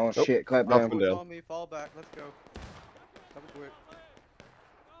 Oh Nope. shit, clap Up down. and down. On me, fall back. Let's go. Double quick.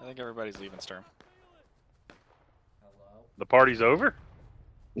 I think everybody's leaving Sturm. The party's over?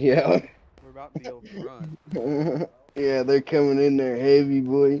 Yeah. We're about to be overrun. Yeah, they're coming in there heavy,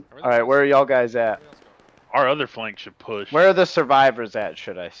 boy. All right, where are y'all guys at? Our other flank should push. Where are the survivors at?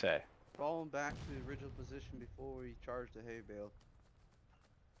 Should I say? Falling back to the original position before we charge the hay bale.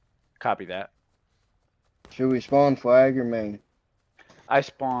 Copy that. Should we spawn flag or main? I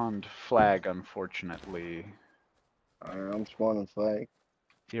spawned flag, unfortunately. Alright, I'm spawning flag.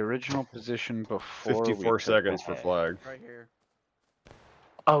 The original position before. 54 we took seconds the for hay. flag. Right here.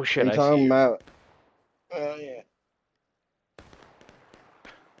 Oh shit! What I you see talking you. about? Oh yeah.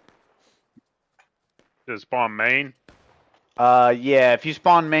 Does spawn main? Yeah. If you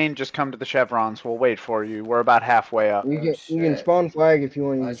spawn main, just come to the chevrons. We'll wait for you. We're about halfway up. You can shit. spawn flag if you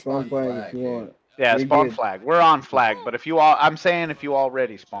want. You I can spawn spawned flag flag, if you dude. want. Yeah, You're spawn good. flag. We're on flag, but if you all, I'm saying if you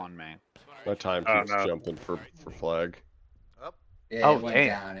already spawn main. My time Oh, keeps no. jumping for flag. Yeah, Oh, it went damn.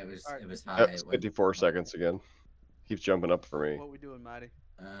 down. It was high. Yep, It went- 54 seconds again. Keeps jumping up for me. What we doing, Mighty?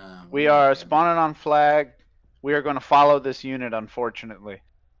 We are spawning on flag. We are going to follow this unit, unfortunately.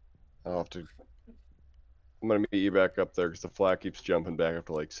 I'll have to. I'm gonna meet you back up there because the flag keeps jumping back up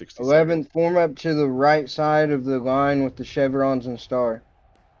to like 60 11, seconds. form up to the right side of the line with the chevrons and star.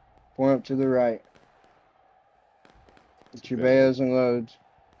 Form up to the right. Get your bayos and loads.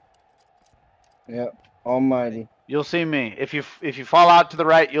 Yep, almighty. You'll see me. If you fall out to the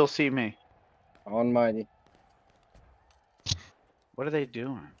right, you'll see me. Almighty. What are they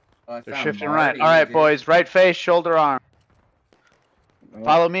doing? Oh, I They're found shifting Marty, right. All right, dude. boys. Right face, shoulder arm. Oh,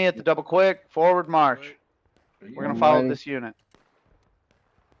 Follow me at the double quick. Forward march. We're gonna follow Almighty. this unit.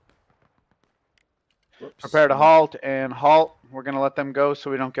 Prepare to halt and halt. We're gonna let them go so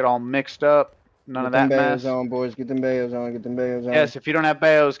we don't get all mixed up. None of Get them that bayos mess. on, boys. Get them bayos on. Get them bayos on. Yes, if you don't have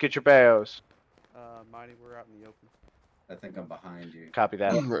bayos, get your bayos. Mighty, we're out in the open. I think I'm behind you. Copy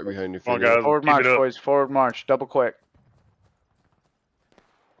that. Right behind you. Come on, Finger. guys. Forward keep march, it up. boys. Forward march. Double quick.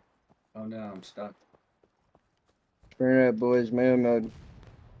 Oh no, I'm stuck. Sprint up, boys. Melee mode.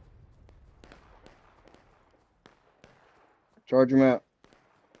 Charge them out.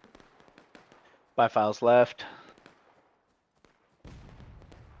 5 files left.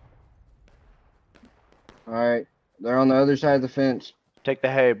 Alright. They're on the other side of the fence. Take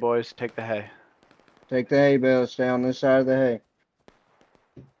the hay, boys. Take the hay. Take the hay bales. Stay on this side of the hay.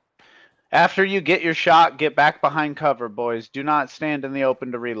 After you get your shot, get back behind cover, boys. Do not stand in the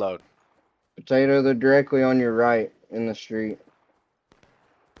open to reload. Potato, they're directly on your right in the street.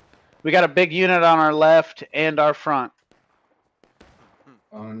 We got a big unit on our left and our front.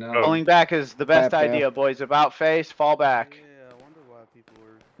 Oh no. Pulling back is the best Tap idea, down. boys. About face, fall back. Yeah, I wonder why people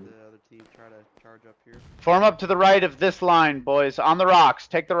were the other team try to charge up here. Form up to the right of this line, boys. On the rocks.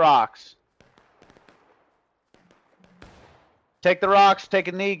 Take the rocks. Take the rocks. Take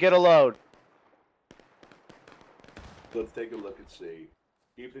a knee. Get a load. Let's take a look and see.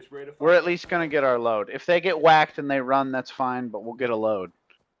 Keep this rate of We're at least going to get our load. If they get whacked and they run, that's fine, but we'll get a load.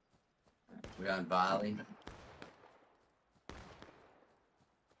 We on volley.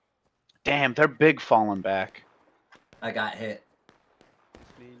 Damn, they're big falling back. I got hit.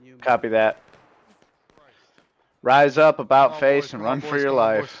 Copy that. Rise up, about Come on, face, boys, and come on, run boys, for your come on,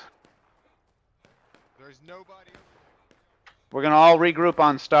 life. There's nobody. We're going to all regroup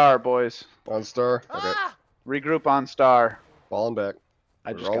on star, boys. On star. Okay. Regroup on star. Falling back.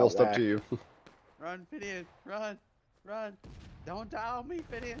 I We're just got almost up whacked. to you. Run, Finian, run, run. Don't dial me,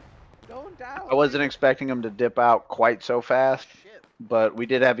 Finian. Don't dial I wasn't expecting them to dip out quite so fast, but we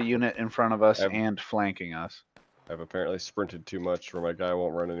did have a unit in front of us and flanking us. I've apparently sprinted too much where my guy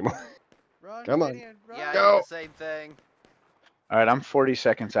won't run anymore. Run, Come on. Finian, run. Yeah, I Go. did the same thing. All right, I'm 40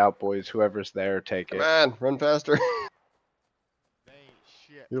 seconds out, boys. Whoever's there, take Come it. on, run faster.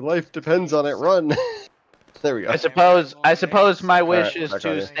 Shit. Your life depends on it. Run. There we go. I suppose my wish Alright, is back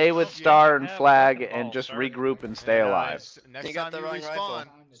on to you. stay with star and flag and just regroup and stay alive. Next You got time the you wrong rifle.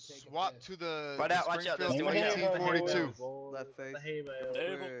 respawn, swap to the Right out, watch out, there's Springfield two right out. 1842. Left face.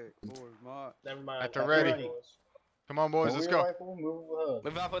 Forward march. Never mind. At the ready. Come on, boys, let's go.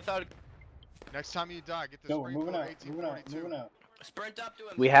 Move up without. Next time you die, get the Springfield 1842. Sprint up to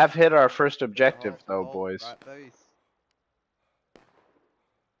him. We have hit our first objective, though, boys. Right face.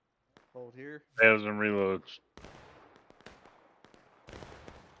 Hold here. Fails and reloads.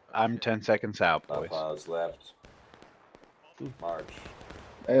 I'm 10 seconds out, boys. files left. March.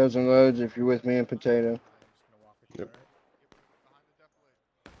 Ales and loads if you're with me and potato. Yep.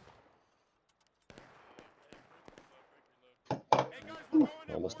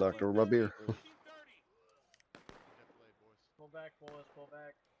 Almost knocked over my beer. Pull back, boys. Pull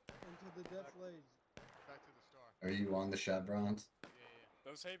back. Into the death lanes. Are you on the chevrons?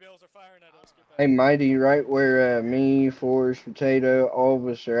 Those hay bales are firing at us. Get back. Hey, Mighty, right where me, Forrest, Potato, all of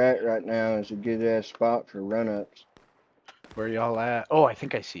us are at right now is a good ass spot for run ups. Where y'all at? Oh, I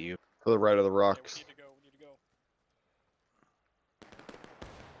think I see you. To the right of the rocks. We need to go.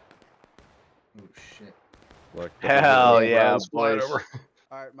 We need to go. Oh shit. Like, Hell yeah, rounds flying boys. over.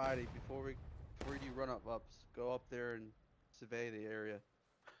 All right, Mighty. Before you do run ups, go up there and survey the area.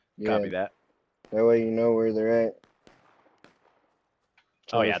 Yeah, Copy that. that way you know where they're at.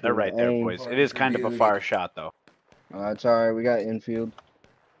 Oh yeah, they're right there, Aim. boys. It is kind of a far shot, though. It's alright, we got infield.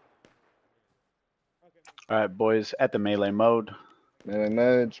 All right, boys, at the melee mode. Melee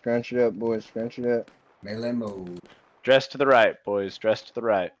mode, scrunch it up, boys, scrunch it up. Melee mode. Dress to the right, boys. Dress to the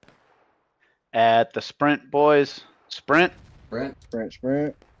right. At the sprint, boys. Sprint. Brent. Sprint,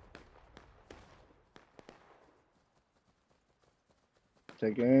 sprint.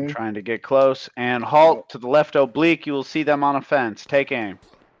 Take aim. Trying to get close. And halt to the left oblique. You will see them on a fence. Take aim.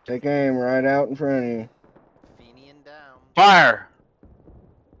 Take aim right out in front of you. Fenian down. Fire!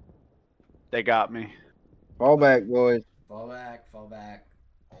 They got me. Fall back, boys. Fall back. Fall back.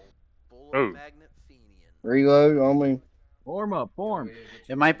 Bull Oh. magnet Fenian. Reload only. Form up, form.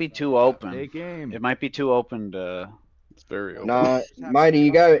 It might be too open. Take aim. It might be too open to... It's very open. Nah, Just have Mighty, to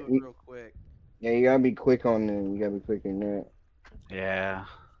you go got do it. real quick. Yeah, you gotta be quick on them. You gotta be quick in that. Yeah.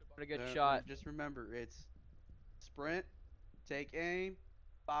 What a good No, shot. Just remember, it's sprint, take aim,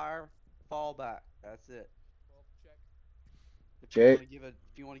 fire, fall back. That's it. Check. If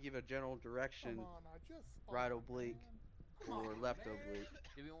you want to give a general direction, right oblique or left oblique.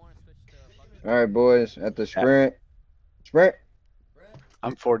 Do we want to switch to Alright, boys, at the sprint. Sprint.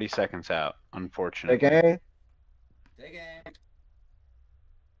 I'm 40 seconds out, unfortunately. Take aim. Take aim.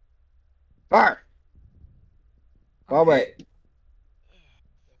 Fire. Fall back. Hit.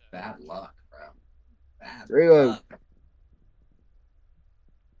 Bad luck, bro. Bad Reload. luck.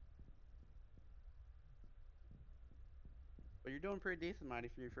 But you're doing pretty decent, Mighty,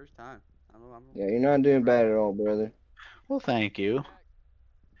 for your first time. Yeah, you're not doing bad at all, brother. Well, thank you.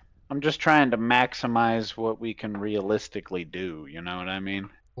 I'm just trying to maximize what we can realistically do. You know what I mean?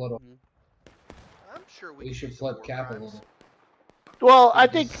 I'm sure we should flip cap a little. Well, I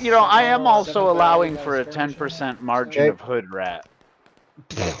think, you know, I am also allowing for a 10% margin of hood rat.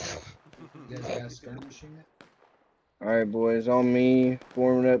 Alright, boys, on me.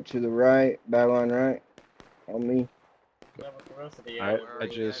 Forming up to the right. Battle line right. On me. Alright, I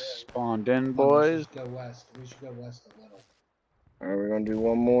just spawned in, boys. We should go west. We should go west a little. Alright, we're gonna do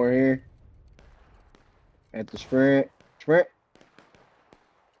one more here. At the sprint. Sprint.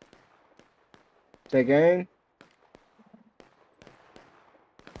 Take aim.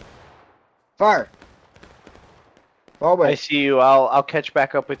 Fire. Fall back. I see you. I'll catch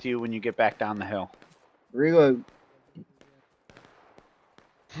back up with you when you get back down the hill. Reload.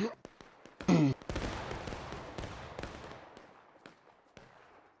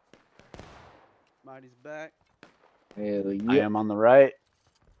 Mighty's back. Hell yeah. I am on the right.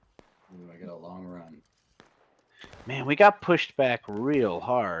 Ooh, I get a long run. Man, we got pushed back real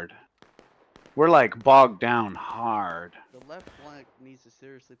hard. We're like bogged down hard. The left flank needs to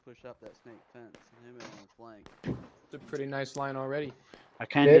seriously push up that snake fence. Him and on the flank. It's a pretty nice line already. I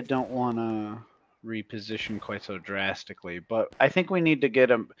kind of don't want to reposition quite so drastically, but I think we need to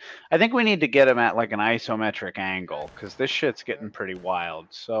get him. I think we need to get him at like an isometric angle because this shit's getting pretty wild.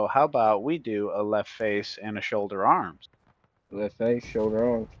 So how about we do a left face and a shoulder arms? Left face, shoulder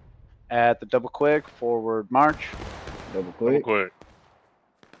arms. At the double quick, forward march. Double quick. Double quick.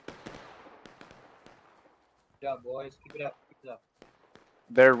 Good job, boys. Keep it up. Keep it up.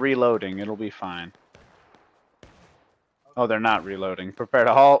 They're reloading. It'll be fine. Oh, they're not reloading. Prepare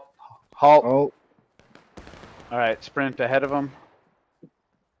to halt. Halt. Oh. All right, sprint ahead of them.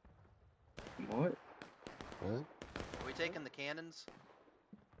 What? Are we taking the cannons?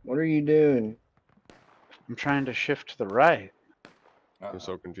 What are you doing? I'm trying to shift to the right. I'm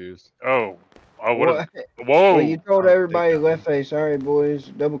so confused. Oh. Oh, What? what? Whoa. Well, you told everybody left face. All right, boys.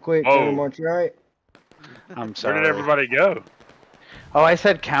 Double quick. Whoa. Counter march right. I'm sorry. Where did everybody go? Oh, I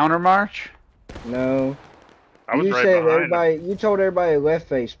said counter march? No. I was You right said behind everybody. You told everybody left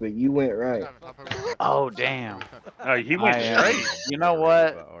face, but you went right. Oh, damn. Oh, he went straight. You know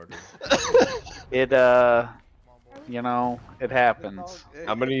what? It, you know, it happens.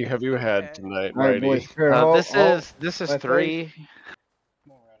 How many have you had tonight, All right, Mighty? boys. Prepare to halt, This is left 3. face.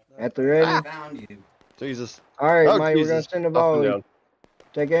 At the ready. I found you. Jesus. All right, Oh, Mike. We're gonna Jesus. send a Up and volley. down.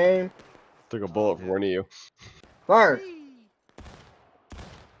 Take aim. Took a bullet for one of you. Fire.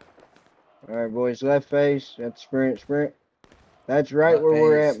 All right, boys. Left face. That's sprint. Sprint. That's right Left where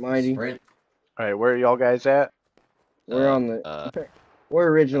we're face, at, Mighty. Sprint. All right, where are y'all guys at? We're on the. We're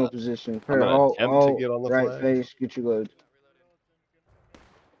original position. Prepare to gonna halt. attempt to Halt. get on the Right flag. face. Get your load.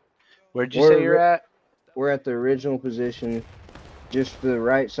 Where'd you say you're at? We're at the original position, just to the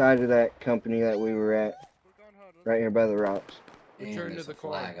right side of that company that we were at, right here by the rocks. And Return to there's the a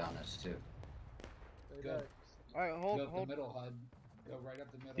car. flag on us too. Good. Alright, hold, Go up hold. the middle, HUD. Go right up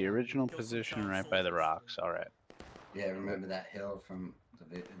the middle. The original position right by the rocks. All right. Yeah, remember that hill from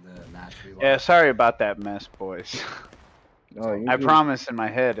the match we Yeah, watched? sorry about that mess, boys. Oh, you I good. promise in my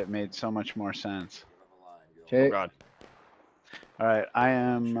head it made so much more sense. Oh, Check. God. All right, I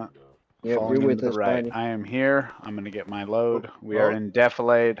am Yep, falling you're with into the us, right. Mighty. I am here. I'm gonna get my load. We are in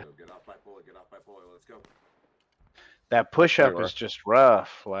defilade. That push There up you is are. just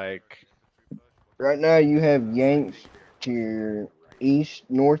rough. Like, Right now you have Yanks to your east,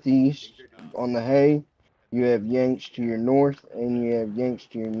 northeast on the hay. You have Yanks to your north, and you have Yanks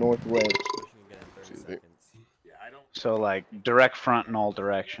to your northwest. so like direct front in all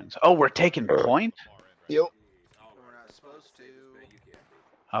directions. Oh, we're taking point? Yep. We're not supposed to.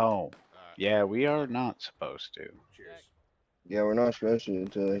 Oh, yeah, we are not supposed to. Yeah, we're not supposed to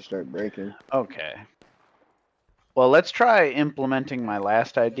until they start breaking. Okay. Well, let's try implementing my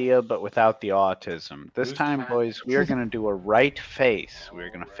last idea, but without the autism. This time, boys, we are going to do a right face. We're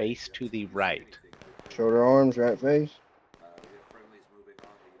going to face to the right. Shoulder arms, right face.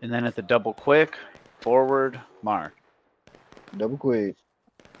 And then at the double quick, forward, march. Double quick.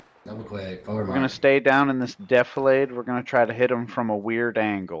 Double quick, forward We're going to march. stay down in this defilade. We're going to try to hit them from a weird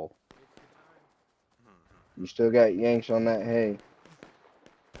angle. You still got Yanks on that hay.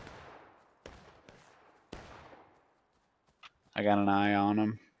 I got an eye on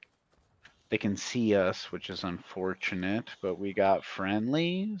them. They can see us, which is unfortunate, but we got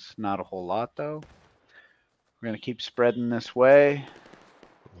friendlies. Not a whole lot, though. We're going to keep spreading this way.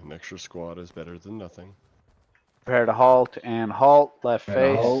 An extra squad is better than nothing. Prepare to halt and halt. Left Prepare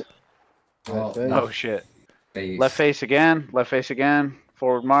to face. halt. Right Halt. face. Oh, shit. Face. Left face again. Left face again.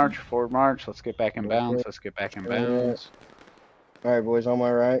 Forward march. Forward march. Let's get back in bounds. Let's get back in bounds. All right, boys, on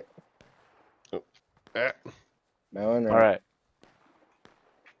my right. Ah. Now in All right.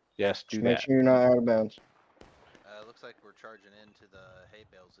 Yes, do Just that. make sure you're not out of bounds. Looks like we're charging into the hay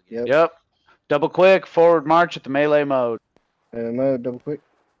bales again. Yep. Double quick. Forward march at the melee mode. Mode, double quick.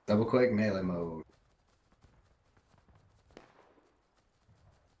 Double quick melee mode.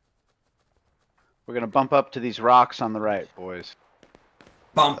 We're gonna bump up to these rocks on the right, boys.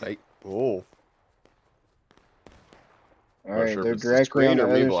 Bump. Right. Oh. All right, sure if they're it's the directly on screen the or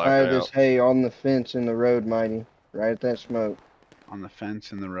me other side of blacking this out. hay on the fence in the road, Mighty. Right at that smoke. On the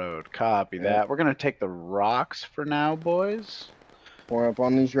fence in the road. Copy Yep. that. We're gonna take the rocks for now, boys. Pour up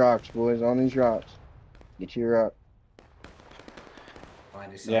on these rocks, boys, on these rocks. Get your rock.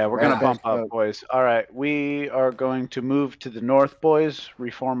 Yeah, we're Right gonna at bump that up, smoke. boys. All right, we are going to move to the north, boys.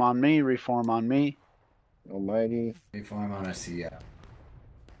 Reform on me. Reform on me. Almighty. Reform on us, yeah.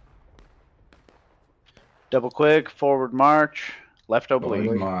 Double quick. Forward march. Left oblique.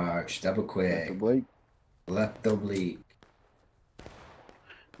 Forward march. Double quick. Left oblique. Left oblique.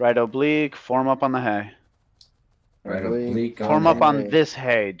 Right oblique. Form up on the hay. Right oblique. Form on up the on hay. this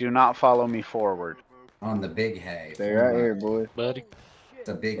hay. Do not follow me forward. On the big hay. Stay Form right up. here, boys. Buddy. It's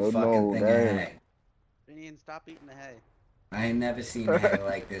a big Load fucking mold, thing of hey. hay. Finian, stop eating the hay. I ain't never seen hay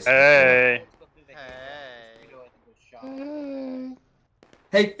like this Hey. before.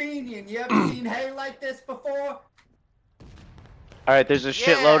 Hey, Fenian, you ever seen hay like this before? All right, there's a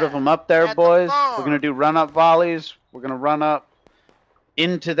shitload of them up there, boys. We're gonna do run-up volleys. We're gonna run up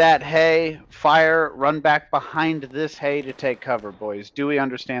into that hay, fire, run back behind this hay to take cover, boys. Do we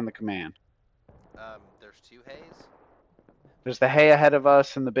understand the command? There's two hays. There's the hay ahead of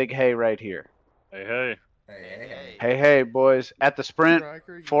us and the big hay right here. Hey, hey. Hey, hey, boys. At the sprint,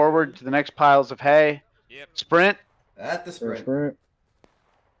 forward to the next piles of hay. Sprint. At the sprint. Sprint.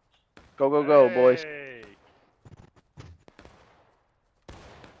 Go, go, go, boys.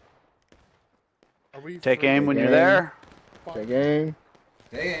 Take aim when you're there. Take aim.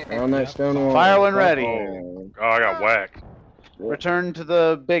 Hey, On that stone wall. Fire when ready. Oh, I got whacked. Return to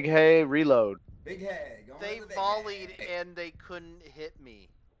the big hay, reload. Big hay. They volleyed and they couldn't hit me.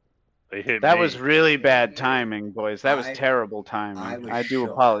 They hit That me. was really bad timing, boys. That was I- terrible I timing. was I do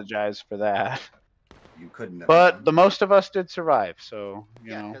shook. apologize for that. You couldn't have. But the most of us did survive, so,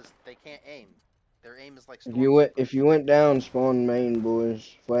 you Yeah, know. because they can't aim. Their aim is like If you went down, spawn main,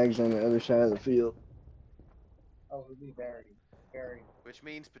 boys. Flags on the other side of the field. Oh, it'd be very. Which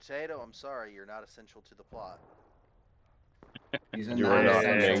means, Potato, I'm sorry, you're not essential to the plot. He's You are not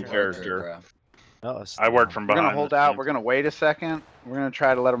the main character. I work from We're behind. gonna hold the out. scenes. We're gonna wait a second. We're gonna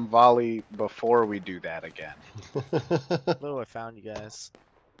try to let them volley before we do that again. Oh, I found you guys.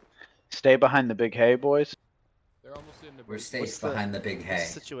 Stay behind the big hay, boys. They're almost in the. We're safe behind the big hay.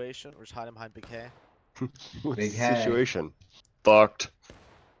 Situation. We're just hiding behind big hay. Big hay. Situation. Fucked.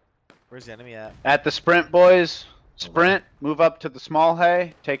 Where's the enemy at? At the sprint, boys. Sprint. Move up to the small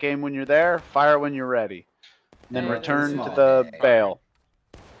hay. Take aim when you're there. Fire when you're ready. And then Yeah, return to small the hay. bale.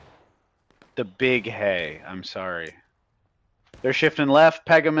 The big hay. I'm sorry. They're shifting left.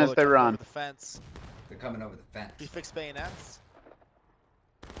 Peg them as they run. Over the fence. They're coming over the fence. We fix bayonets.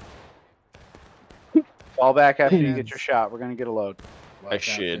 Fall back after you get your shot. We're gonna get a load. Watch out for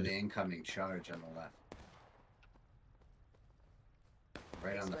should. the incoming charge on the left.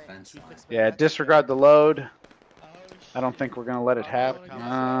 Right on the fence line. Yeah, disregard the load. I don't think we're gonna let it happen.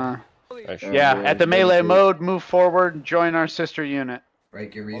 I should. Yeah, at the melee mode, move forward and join our sister unit.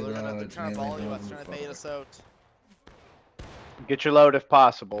 Break your Oh, they're reload. gonna try to melee volley mode, us, trying move to bait forward. us out. Get your load if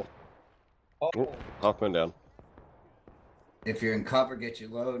possible. Oh, Hoffman down. If you're in cover, get your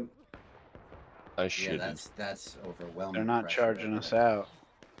load. I Yeah, should. that's overwhelming. They're not pressure charging over us there. out.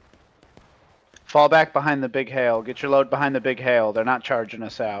 Fall back behind the big hail. Get your load behind the big hail. They're not charging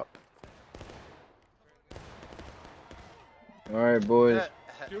us out. All right, boys.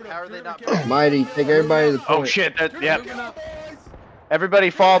 How are they not? Mighty, take everybody to the point. Oh shit! Yep. Everybody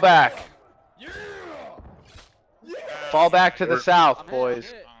fall back. Fall back to the south,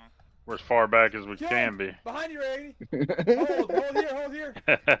 boys. We're as far back as we can be. Behind you, Randy. Hold here, hold here.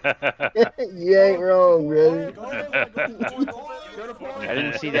 You ain't wrong, brother. I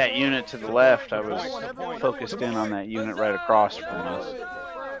didn't see that unit to the left. I was focused in on that unit right across from us.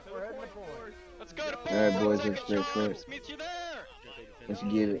 All right, boys, let's sprint. Let's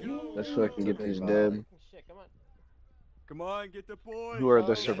get it. Let's fucking get this dub. Come on, get the boy. Who are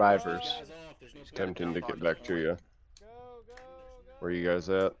the survivors? It's tempting to get back to you. Where you guys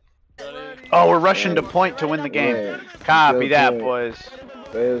at? Oh, we're rushing to point to win the game. Yeah. Copy Go that, point. boys.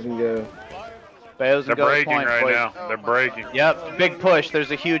 Fails and go. Bales They're and go to breaking point, right boys. now. They're breaking. Yep, big push. There's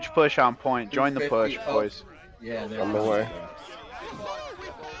a huge push on point. Join the push, boys. Yeah, they're On my way.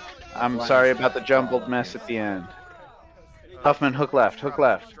 I'm sorry about the jumbled mess at the end. Huffman, hook left, hook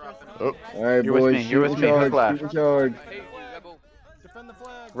left. Oh. All right, You're with boys. me, you're with shoot me, and hook charge. left. Shoot and charge. Defend the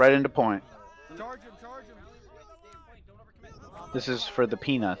flag. Right into point. Charge him, charge him. This is for the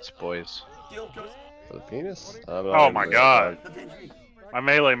peanuts, boys. For the penis? Oh my god. My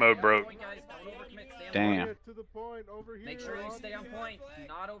melee mode broke. Damn. Make sure you stay on point.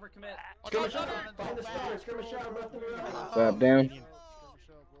 Not overcommit. Drop down.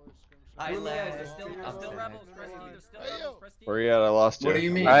 There's still rebels. Press E, there's still rebels. Press E. Where you at? I lost you. What do you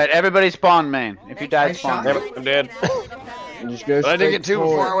mean? Alright, everybody spawn main. If you died, spawn main. Yep, I'm dead. Just go But I didn't get too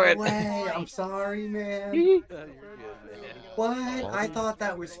forward. far away. Way, I'm sorry, man. What? I thought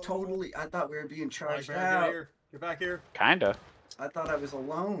that was totally. I thought we were being charged Get out. here. Get back here. Kinda. I thought I was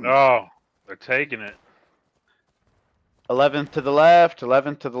alone. Oh, they're taking it. 11th to the left,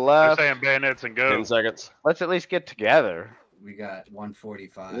 11th to the They're left. saying bayonets and go. 10 seconds. Let's at least get together. We got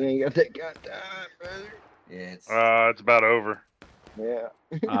 145. You ain't got that goddamn, brother. Yeah, It's about over. Yeah.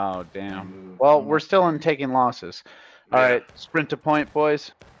 Oh, damn. Well, we're still in taking losses. Alright, sprint to point,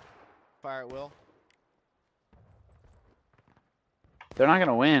 boys. Fire at will. They're not going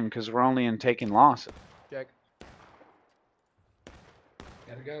to win because we're only in taking losses. Check.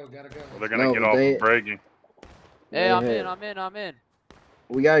 Gotta go, gotta go. Well, they're gonna No, get off they- of breaking. Hey, Go I'm ahead. I'm in.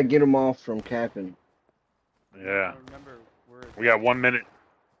 We gotta get them off from capping. Yeah. Remember, We got 1 minute.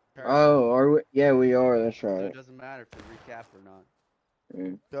 Oh, are we? Yeah, we are. That's So right. it doesn't matter if we recap or not.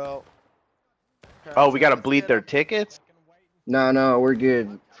 Mm. So. Oh, we got to bleed their tickets? No, we're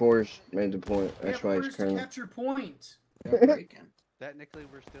good. Forrest made the point. That's why he's current. capture point. Technically,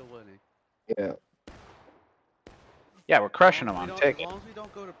 we're still winning. Yeah. Yeah, we're crushing them As on long tickets. as we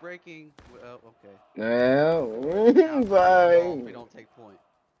don't go to breaking, okay. Yeah. As Bye. we don't take point.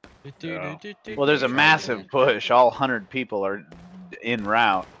 Yeah. Well, there's a massive push. All 100 people are en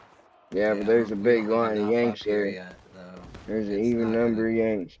route. Yeah, but there's a big line of enough Yanks up here there. yet, though. There's an It's even not number of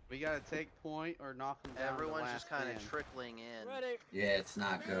Yanks. We gotta take point or knock them down. Everyone's to just last kind of stand. trickling in. Yeah, it's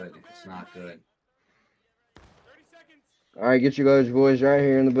not good. It's not good. All right, get your loads, boys, right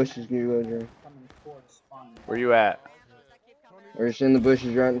here in the bushes. Get your loads right. Where you at? We're just in the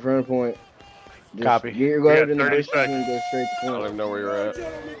bushes right in front of point. Just Copy. Get your We got load in the 30 bushes and go straight to I don't point. even know where you're at.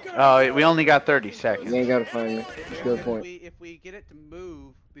 Oh, we only got 30 You seconds. ain't gotta find me. Just go to point. If we get it to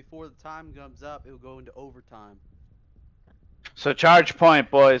move before the time comes up, it'll go into overtime. So charge point,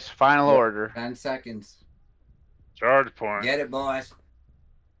 boys. Final order. 10 seconds. Charge point. Get it, boys.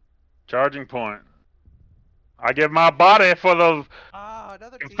 Charging point. I give my body for the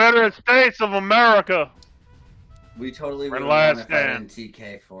Another team. Confederate States of America. We totally We're would in have won last if I stand. didn't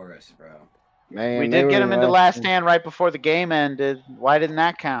TK for us, bro. Man, We they did were get him into last stand. stand right before the game ended. Why didn't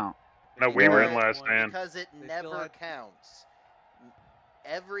that count? No, we were in Because- last stand. Because it They never still had- counts.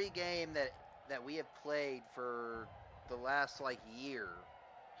 Every game that we have played for the last like year.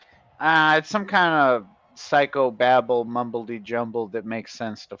 It's some kind of psycho babble mumbledy jumble that makes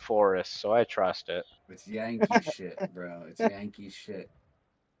sense to Forrest, so I trust it. It's Yankee shit, bro. It's Yankee shit.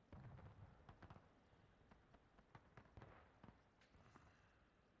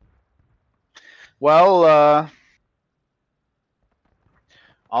 Well,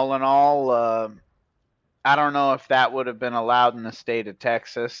 all in all, I don't know if that would have been allowed in the state of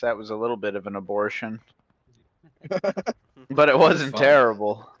Texas. That was a little bit of an abortion. But it wasn't fun.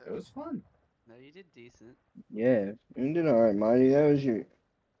 terrible. It was fun. No, you did decent. Yeah, you did all right, Mighty. That was your.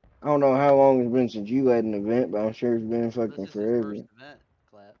 I don't know how long it's been since you led an event, but I'm sure it's been This fucking is your forever. first event,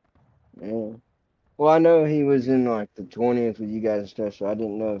 Clap. Yeah. Well, I know he was in like the 20th with you guys and stuff, so I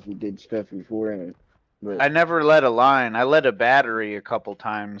didn't know if he did stuff beforehand. But I never led a line. I led a battery a couple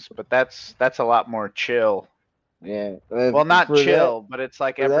times, but that's a lot more chill. yeah. Well, not for that- chill, but it's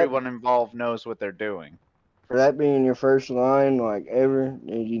like for that- everyone involved knows what they're doing. For that being your first line, like ever,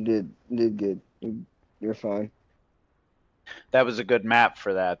 you did good. You're fine. That was a good map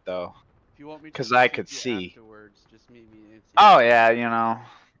for that, though. If you want me to 'Cause I message could you see. Afterwards, just meet me in Oh yeah,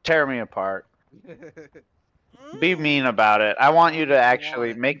 tear me apart. Be mean about it. I want you to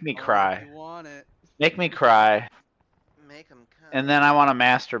actually make me cry. You want it. Make me cry, Make them come. and then I want to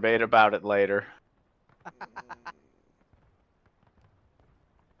masturbate about it later.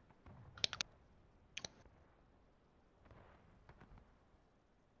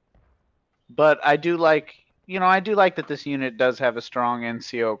 But I do like, that this unit does have a strong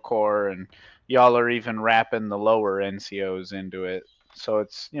NCO core, and y'all are even wrapping the lower NCOs into it. So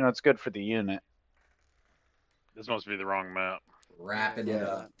it's, it's good for the unit. This must be the wrong map. Wrapping it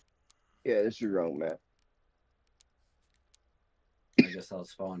up. Yeah, this is your wrong map. I guess I'll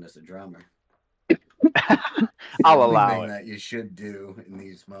spawn as a drummer. I'll Only allow thing it. that you should do in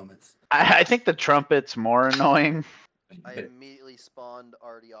these moments. I think the trumpet's more annoying. I immediately spawned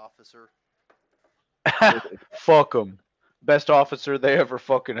Artie officer. Fuck them. Best officer they ever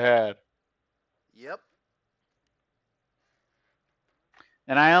fucking had. Yep.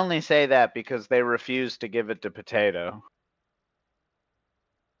 And I only say that because they refused to give it to Potato.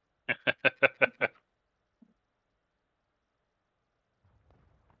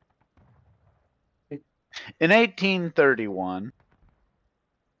 In 1831.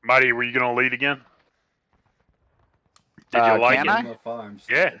 Mighty, were you gonna lead again? Did you like can it? I? Farms.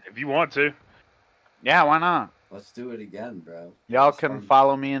 Yeah, if you want to. Yeah, why not? Let's do it again, bro. Y'all can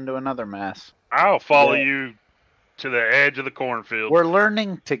follow me into another mess. I'll follow Yeah. you to the edge of the cornfield. We're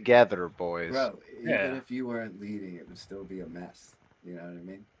learning together, boys. Bro, even Yeah. if you weren't leading, it would still be a mess. You know what I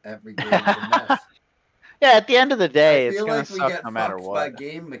mean? Every game's a mess. Yeah, at the end of the day, I it's feel gonna like we suck get no matter fucked what. by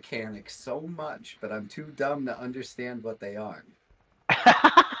game mechanics so much, but I'm too dumb to understand what they are.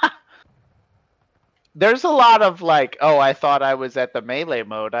 There's a lot of like, oh, I thought I was at the melee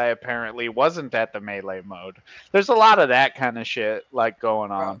mode. I apparently wasn't at the melee mode. There's a lot of that kind of shit like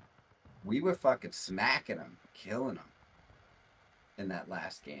going on. We were fucking smacking them, killing them in that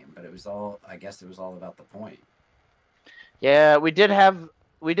last game, but it was all, I guess it was all about the point. Yeah, we did have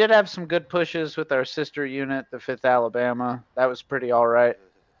some good pushes with our sister unit, the 5th Alabama. That was pretty all right.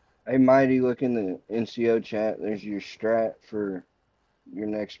 Hey, Mighty, look in the NCO chat. There's your strat for your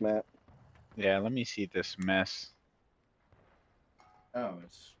next map. Yeah, let me see this mess. Oh,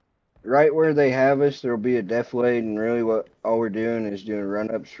 it's Right where they have us, there'll be a defilade, and really what all we're doing is doing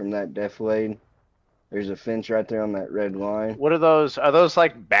run-ups from that defilade. There's a fence right there on that red line. What are those? Are those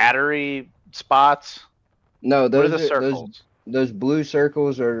like battery spots? No, What are those the circles? Those blue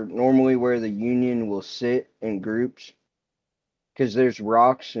circles are normally where the Union will sit in groups. Because there's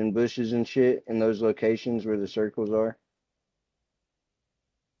rocks and bushes and shit in those locations where the circles are.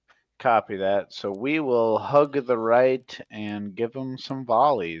 Copy that. So we will hug the right and give them some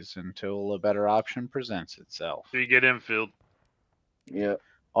volleys until a better option presents itself. So you get infield. Yep.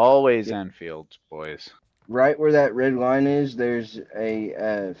 Always Enfields, boys. Right where that red line is, there's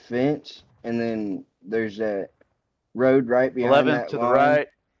a fence, and then there's that road right behind 11th that to line. the right.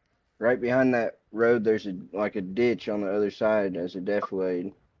 Right behind that road, there's a ditch on the other side as a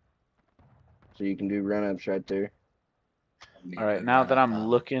defilade. So you can do run-ups right there. All right, now that I'm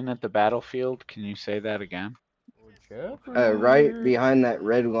looking at the battlefield, can you say that again? Right behind that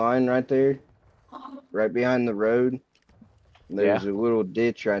red line right there, right behind the road, there's a little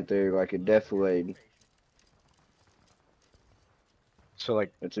ditch right there, like a defilade. So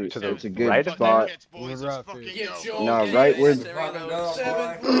like it's to the a good right of spot. No, right where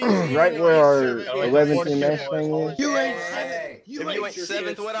right where our 11th MS thing is. You ain't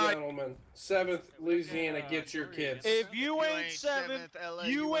seventh, what gentlemen. 7th Louisiana, get your kids. If you ain't 7th,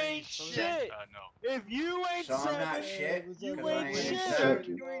 you ain't shit. If you ain't So I'm not 7th, shit. you 'cause I ain't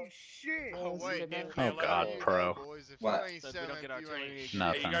shit. shit. Oh, wait. Oh God, pro. What?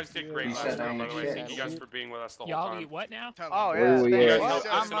 Nothing. You guys did great You last said I round, by ain't the way. shit. Thank you guys for being with us the whole Y'all time. need what now? Oh Where yeah, we You at? guys helped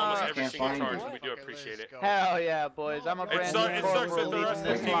us in I'm, almost every Can't single find charge, you. and we do appreciate it. Hell yeah, boys! I'm a brand new It sucks corporal that the rest of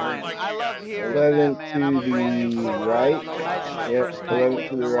the leading this team aren't line. like I you love guys. hearing 11 that, man. I'm a to brand new the corporal. right. Tonight's my Yep, first night 11 leading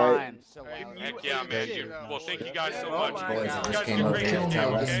to the the right. line. Heck yeah, man. Well, thank you guys so Oh much. my Boys, You I guys just did came up great here in to the game,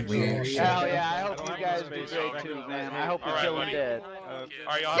 tell us okay? we ain't shit. Hell yeah! I hope you guys do great too, man. I hope All you're right, killing buddy. dead. All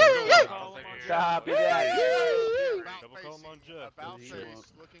right, y'all have a good one. Copy that.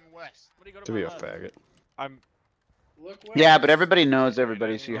 To be a faggot. Yeah, but everybody knows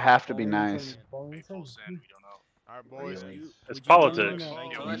everybody, so you have to be nice. It's politics.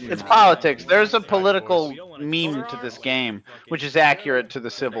 It's politics. There's a political meme to this game, which is accurate to the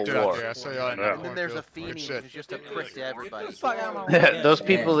Civil War. And then there's a Feeney who's just a prick to everybody. Those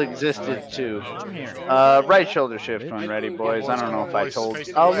people existed too. Right shoulder shift when ready, boys. I don't know if I told.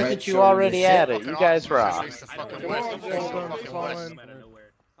 Oh, look at you already at it. You guys rock.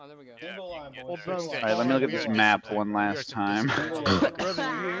 Oh, there we go. All right, let me look at this map one last time.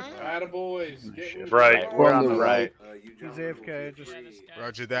 Attaboys. Right. We're on the right. He's AFK. Just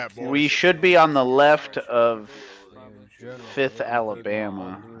Roger that, boy. We should be on the left of 5th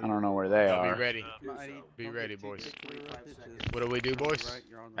Alabama. I don't know where they are. Be ready. Be ready, boys. What do we do, boys?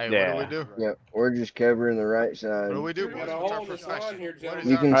 Hey, Yeah. what do we do? Yep, we're just covering the right side. What do we do, We boys? got a What's our hole in this profession? line here, What is gentlemen.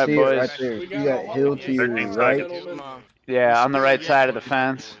 You our can All right, see it boys. right there. See that hill to your 13 right? seconds. Yeah, on the right side of the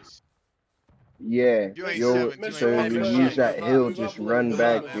fence. Yeah, You ain't you'll seventh, you so ain't you seventh. use that hill, just run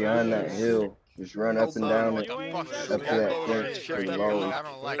back behind that hill Just run up and down it, up to that fence.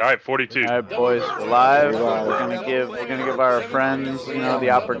 All right, 42. All right, boys, we're live. We're gonna give our friends, you know, the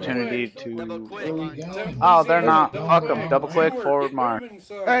opportunity to. Oh, they're not. Fuck them. Double quick, forward march.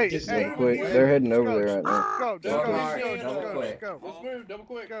 Hey, Double quick. They're heading over there right now. Let's move, double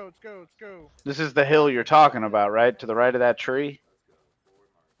quick. Let's go. This is the hill you're talking about, right? To the right of that tree.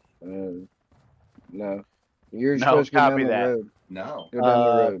 No. You're No, supposed to go down copy the that. road. No. Go down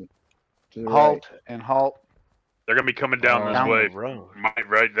the road. To the Halt right. and halt. They're gonna be coming down this Down way. the road.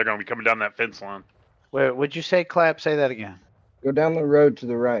 Right, they're gonna be coming down that fence line. Wait, what'd you say, Clap? Say that again. Go down the road to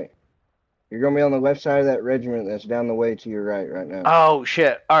the right. You're gonna be on the left side of that regiment that's down the way to your right now. Oh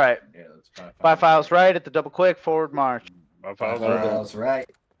shit! All right. Yeah, that's 5 files right at the double quick, forward march. 5 5 files right. files right.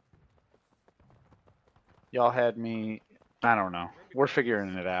 Y'all had me. I don't know. We're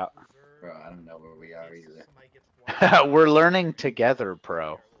figuring it out. Bro, I don't know where we are either. We're learning together,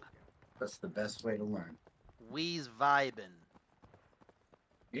 pro. That's the best way to learn. We's vibing.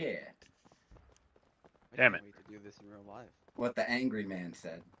 Yeah. Damn it. Wait to do this in real life. What the angry man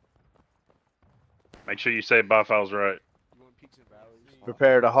said. Make sure you say 5 files right.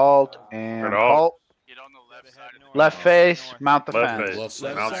 Prepare to halt and Prepare to halt. halt. Left face, mount the Left fence. face,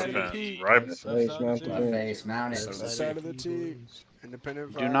 mount the fence. Right. Mount the Left face, mount it. Side of the T.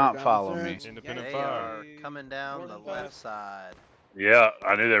 Independent Do not down follow the me. fence. They are coming down the left side. Yeah,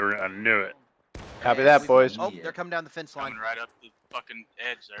 I knew they were. I knew it. Copy that, boys. Oh, they're coming down the fence line. Right up the fucking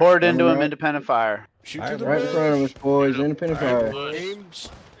edge there. Pour it into him, independent fire. Shoot to the Right in front of us, boys. Independent fire. Aim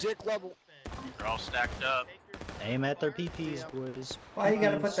stick level. They're all stacked up. Aim at their PPs, boys. Why you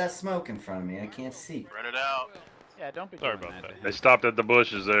gotta put that smoke in front of me? I can't see. Spread it out. Yeah, don't be Sorry about that. They stopped at the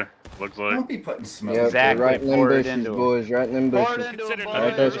bushes there. Looks like. Don't be putting smoke. Yep, Exactly, right in them pour it bushes, into 'em. boys. Right in them Pour it bushes. into him,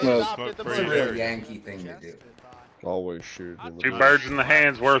 Right that boys. smoke. Stop at the It's a bushes. real Yankee thing to do. Always shoot. In the Two bush. birds in the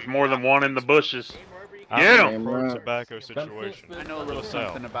hand's worth more than one in the bushes. Get Damn him! right. Tobacco situation. I know a little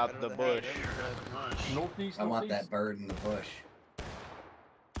something about the bush. I want that bird in the bush.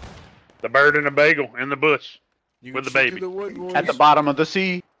 The bird and the bagel in the bush You with can the shoot baby. through the wood, boys. At the bottom of the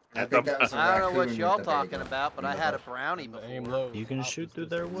sea. I think that was a I don't know what raccoon y'all with the talking bagel about, but in I the had a bush. brownie before. You can shoot through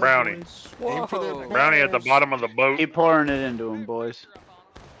their wood, Brownie. boys. Aim for their Brownie at the balls. bottom of the boat. Keep pouring it into him, boys.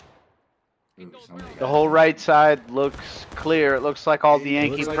 Ooh, somebody The got whole it. right side looks clear. It looks like all the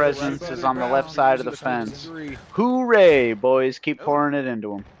Yankee Looks like presence the right is on the left side of the bound, fence. using the Hooray, boys. Keep pouring it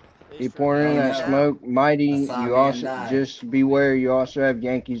into him. Keep pouring in that smoke. Mighty, That's you all also, man died. just beware, you also have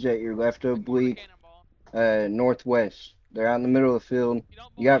Yankees at your left oblique, northwest. They're out in the middle of the field.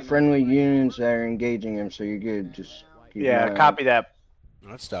 You got friendly unions that are engaging them, so you're good. Just keep an eye Yeah, on copy that.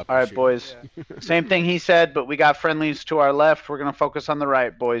 Let's stop. All right, boys. Same thing he said, but we got friendlies to our left. We're going to focus on the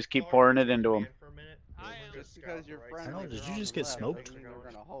right, boys. Keep pouring it into them. Just because you're friendly. Oh, did you just get smoked? We're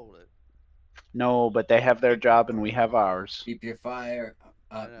gonna hold it. No, but they have their job and we have ours. Keep your fire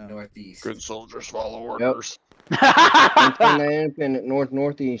up I know. northeast. Good soldiers follow orders. Maintain that independent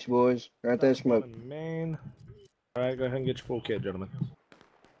northeast, boys. Right that smoke. Man. Alright, go ahead and get your full kit, gentlemen.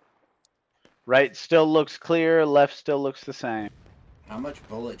 Right still looks clear. Left still looks the same. How much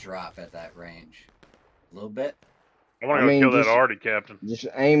bullet drop at that range? A little bit? I want I to go mean, kill that just- Artie captain. Just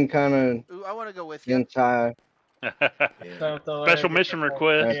aim kind of Ooh, I want to go with you. against high. Special mission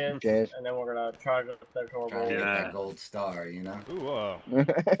request. Okay. And then we're gonna charge up the Trying to get Yeah. that gold star, you know?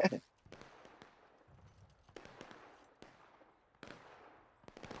 Ooh,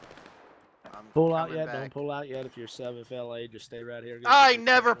 I'm Pull out coming yet? back. Don't pull out yet. If you're 7th LA, just stay right here. I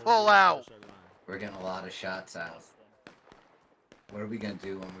never pull out. We're getting a lot of shots out. What are we gonna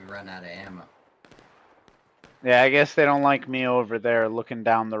do when we run out of ammo? Yeah, I guess they don't like me over there looking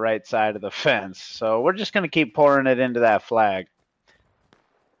down the right side of the fence. So we're just going to keep pouring it into that flag.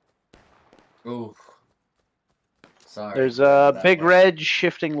 Ooh. Sorry. There's a That big way. red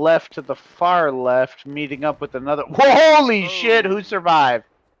shifting left to the far left, meeting up with another. Holy shit! Who survived?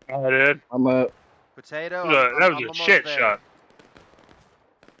 I did. I'm up. Potato. That was I'm a almost shit there. shot.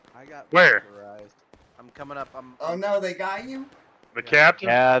 I got Where? vaporized. I'm coming up. I'm. Oh no, they got you? The captain?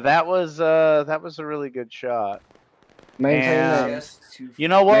 Yeah, that was a really good shot. Maintain And- that. Just too You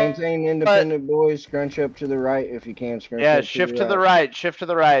know what? Maintain independent, boys. Scrunch up to the right if you can. Scrunch Yeah, up shift to the right. Shift to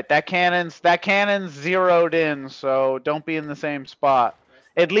the right. That cannon's zeroed in, so don't be in the same spot.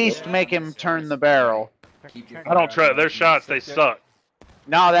 At least make him turn the barrel. Keep your I don't trust their shots. They suck.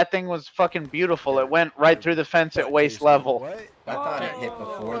 No, that thing was fucking beautiful. It went right through the fence at waist level. I thought it hit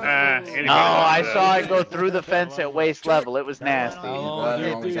before the anybody No, I does saw that. it go through the fence at waist level. It was nasty.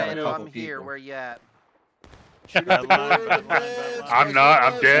 Potato, I'm here. Where you at? I'm not.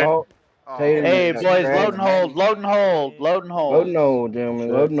 I'm dead. Oh, Oh, Hey, Tatum, boys, Grab- load and hold. Load and hold. Load and hold. Load and hold, gentlemen.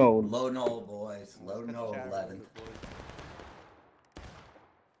 Load and hold. low no boys. Loading hole 11.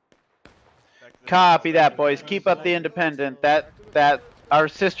 Copy that, boys. Keep up the independent. That our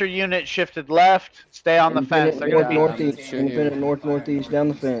sister unit shifted left. Stay on the fence. They're gonna be northeast. Independent northeast down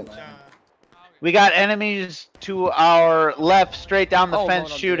the fence. We got enemies to our left, straight down the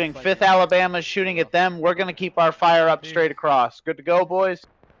fence shooting. 5th Alabama's shooting at them. We're going to keep our fire up straight across. Good to go, boys?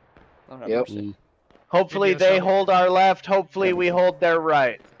 Yep. Hopefully they hold our left. Hopefully we hold their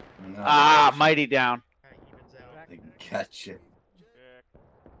right. No, Mighty down. Gotcha.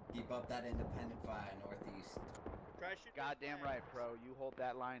 Keep up that independent fire northeast. Goddamn right, bro. You hold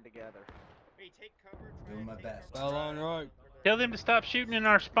that line together. Hey, take cover. Doing my best. Well on right. Tell them to stop shooting in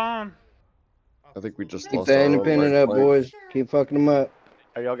our spawn. I think we just Keep lost that our own independent right up, flank. boys. Keep fucking them up.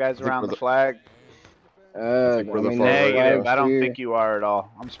 Are y'all guys think around we're the the- flag? think we're the I mean, far there's right Negative. flags I don't here. think you are at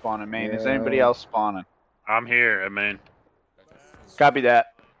all. I'm spawning main. Is Yeah. anybody else spawning? I'm here, man. Copy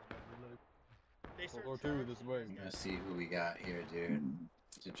that. Or two this way. I'm gonna see who we got here, dude.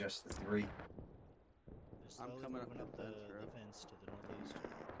 Is it just the 3? I'm coming up the fence to the northeast.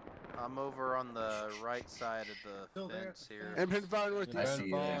 I'm over on the right side of the fence here. Independent fire northeast. I see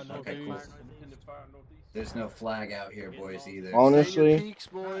you there. Okay, cool. There's no flag out here, boys, either. Honestly, Peaks,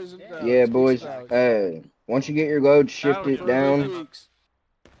 boys, and yeah, valleys. boys. Peaks, Once you get your load, shift valleys. it down Peaks.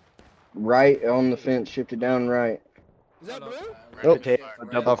 right on the fence. Shift it down right. Is that blue? Nope.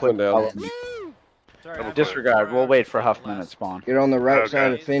 Double Huffman click. down. Follow me. Disregard. We'll wait for Huffman at spawn. Get on the right Okay.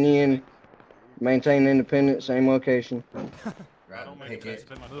 side of Finian. Maintain independent, same location. Grab a picket.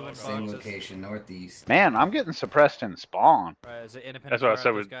 Same location, northeast. Man, I'm getting suppressed in spawn. That's what I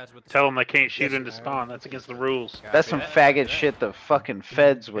said. Tell them they can't shoot into spawn. That's against the rules. That's some faggot shit the fucking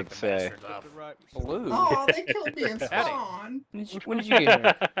feds would say. Blue. Oh, they killed me in spawn. When did you get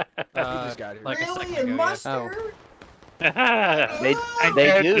here? Like a Really? second In ago, mustard?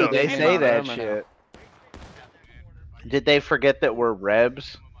 They do. They say that shit. Did they forget that we're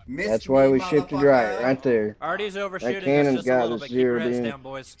rebs? That's why we shifted right there. Artie's That overshooting us cannon's just a got little us bit. Keep your zeroed heads in. down,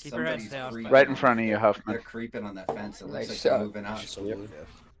 boys. Keep your heads Somebody's down. creeping Right in on front of that. you, Huffman. They're creeping on that fence. It looks Nice like shot. they're moving up.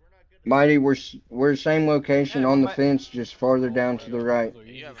 Mighty, we're same location on the fence, just farther down to the right.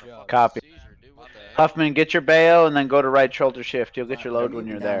 Copy. Huffman, get your bayo and then go to right shoulder shift. You'll get your load when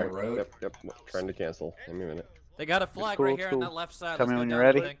you're there. Yep. Trying to cancel. Give me a minute. They got a flag cool, right it's here cool. on that left side. Tell me Let's go when you're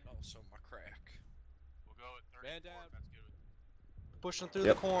down the ready. thing. Pushing through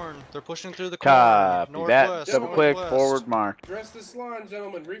Yep. the corn. They're pushing through the corn. Copy that. Northwest. Double click, northwest. forward march. Dress this line,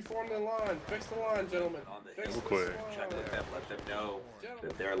 gentlemen. Reform the line. Fix the line, gentlemen. Fix Double this quick. line. Check with them, let them know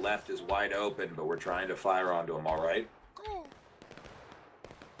that their left is wide open, but we're trying to fire onto them, all right?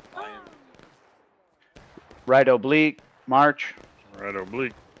 I am Right oblique, march. Right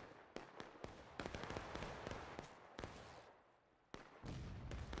oblique.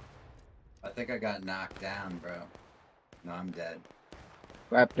 I think I got knocked down, bro. No, I'm dead.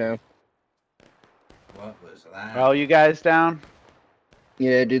 Wrap down. What was that? Are all you guys down?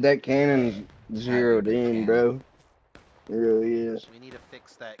 Yeah, dude, that cannon's zeroed in, bro. It really is. We need to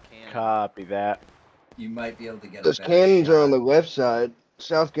fix that cannon. Copy that. You might be able to get Those a better cannons shot. are on the left side.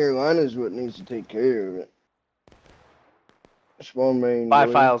 South Carolina's what needs to take care of it. Spawn main. Five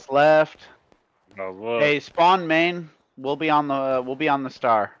boy. files left. Oh, well. Hey, spawn main. We'll be on the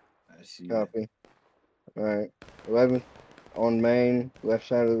star. I see. Copy. Alright. 11. On main, left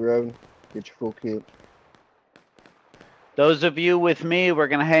side of the road. Get your full kit. Those of you with me, we're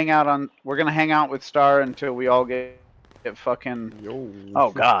gonna hang out with Star until we all get fucking.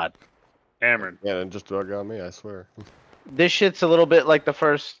 Oh God. Hammered. Yeah, it just dug on me, I swear. This shit's a little bit like the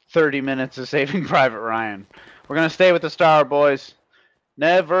first 30 minutes of Saving Private Ryan. We're gonna stay with the Star, boys.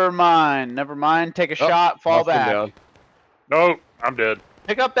 Never mind. Take a shot. Fall Huffman back. down. No, I'm dead.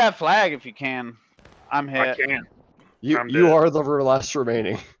 Pick up that flag if you can. I'm hit. I can't. I'm You dead. are the last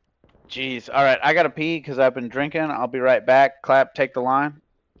remaining. Jeez. All right, I gotta pee because I've been drinking. I'll be right back. Clap. Take the line.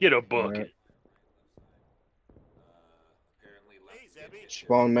 Get a bucket.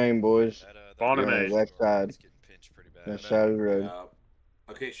 Spawn main, boys. Spawn Yeah, main. left side. Left side of the road.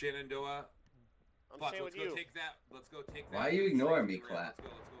 Okay, Shenandoah. Fuck, let's go take that. Let's go take that. Why are you ignoring me, Clap?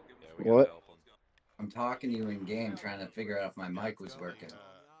 What? I'm talking to you in game, trying to figure out if my mic was working.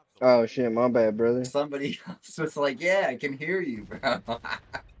 Oh shit, my bad, brother. Somebody else was like, "Yeah, I can hear you, bro."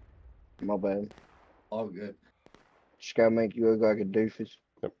 My bad. All good. Just gotta make you look like a doofus.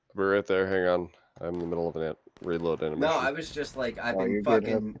 Yep. We're right there. Hang on. I'm in the middle of an reload animation. No, I was just like, I've Oh, been you're good,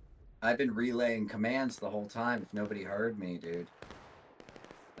 fucking, I've been relaying commands the whole time. If nobody heard me, dude,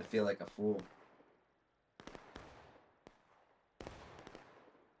 I feel like a fool.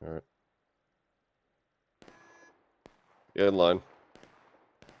 All right. Get in line.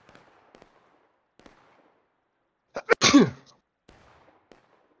 All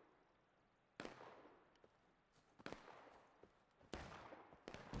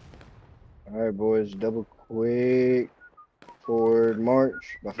right, boys. Double quick. Forward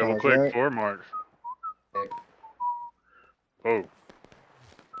march. By Double files quick, right. forward march. Oh.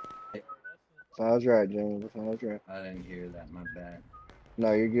 Files right, gentlemen. Files right. I didn't hear that. My bad.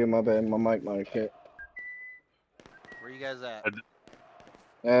 No, you're good. My bad. My mic might have cut. Where you guys at?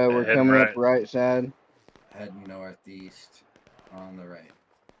 We're Heading coming right. up right side. Heading northeast on the right.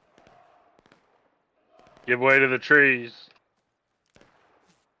 Give way to the trees.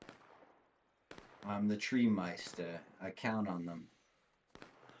 I'm the tree meister. I count on them.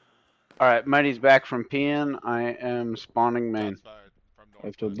 All right, Mighty's back from peeing. I am spawning main.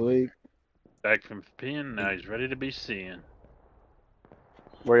 Left oblique. Back from peeing. Now he's ready to be seeing.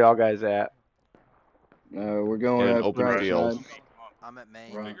 Where y'all guys at? We're going In up open right field. side. I'm at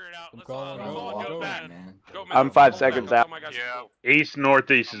main. I'm 5 seconds out. East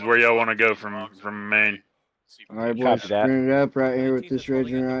northeast is where y'all want to go from Maine. All right, boys. Copy that. Sprint it up right here with this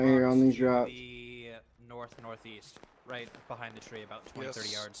regiment right here on these rocks. Northeast, right behind the tree, about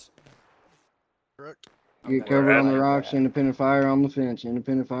 20-30 yards. Correct. Get cover on the rocks. Independent fire on the fence.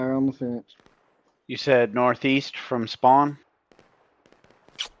 Independent fire on the fence. You said northeast from spawn?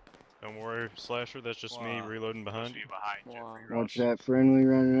 Don't worry, Slasher, that's just me reloading behind. Watch that friendly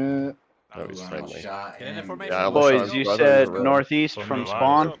running up. That was friendly. Shot Get in him. formation. Yeah, I was Boys, trying you to said run. northeast from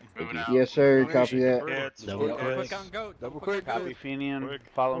spawn? Yes, sir. Copy that. Double Quick on goat. Double quick. Copy, Fenian.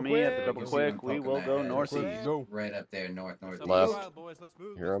 Follow me at the double quick. We will go northeast. Go. Right up there, northeast. Left. Boys, let's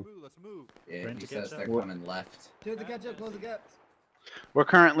move. Hear 'em. Let's move. Yeah, he says they're coming left. Close the catch up, close the gaps. We're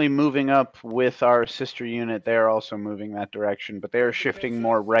currently moving up with our sister unit. They are also moving that direction, but they are shifting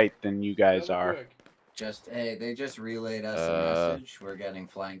more right than you guys are. They just relayed us a message. We're getting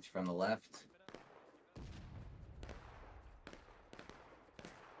flanked from the left.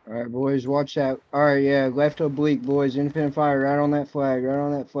 All right, boys. Watch that. All right, yeah. Left oblique, boys. Independent fire right on that flag. Right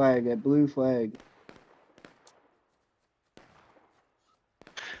on that flag. That blue flag.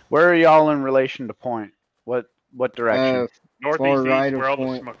 Where are y'all in relation to point? What direction? Northeast far right east, of where all the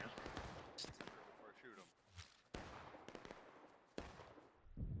point. smoke.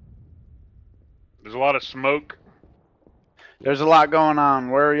 There's a lot of smoke. There's a lot going on.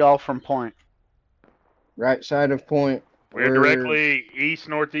 Where are y'all from point? Right side of point. We're directly east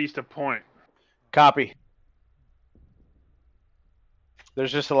northeast of point. Copy.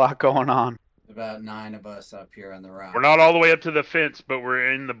 There's just a lot going on. About 9 of us up here on the rock. We're not all the way up to the fence, but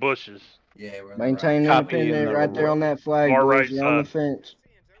we're in the bushes. Yeah, we're in Maintain the Copy independent in the right there on that flag, far boys. right You're on the side. fence.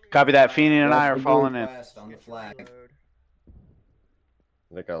 Copy that. Fenian and I are Left falling in. west on the flag.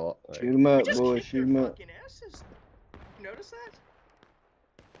 I think I like, Shoot 'em up, We just boys. kicked Shoot their 'em up. fucking asses. You notice that?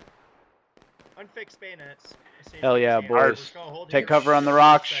 Unfixed bayonets. Hell yeah, We're just gonna boys. hold Take here cover on the for a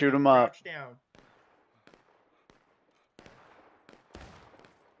rocks. second. Shoot 'em up. Crouch down.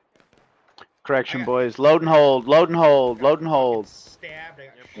 Correction, boys. Load and hold. Load and hold. Load and hold. Stabbed. I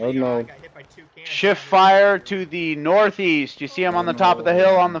got Load and shot, hold. got hit by 2 cannons. Shift fire to the northeast. You see him on the top of the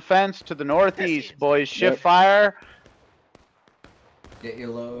hill on the fence to the northeast, boys. Shift fire. Get your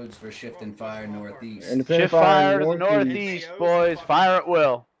loads. We're shifting fire northeast. Independent Shift fire to the northeast. northeast, boys. Fire at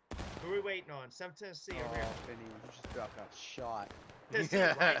will. Who are we waiting on? 7 Tennessee over here. Benny, you just about got shot. This is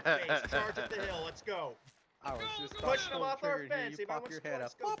right face. Charge up the hill. Let's go. I was just Pushing them off our trigger here, fence. you Anybody pop your wants to head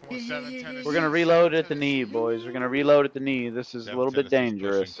go? up. Let's go. We're gonna reload at the knee, boys. We're gonna reload at the knee. This is a little bit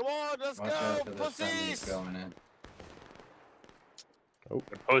dangerous. Come on, let's Watch go, out for the friendlies pussies! going in. We're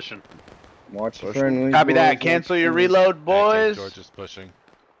pushing. Watch the Push. friendly. Copy that. Cancel your reload, boys. George is pushing.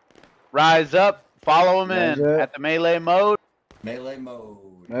 Rise up. Follow him Rise in up. at the melee mode. Melee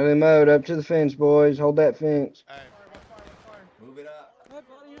mode. Melee mode up to the fence, boys. Hold that fence. Move it up.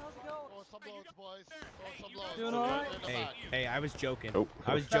 Hey, I was joking. Oh.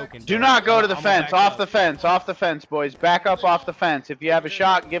 I was joking. Do bro. not go to the I'm fence. back Off up. the fence. Off the fence, boys. Back up off the fence. If you have a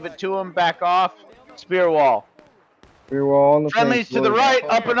shot, give it to him. Back off. Spear wall. Rear wall on the Friendlies fence, to the boys. right,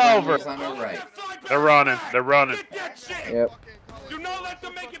 up and over. Friendlies on the right. They're running. They're running. Yep. Do not let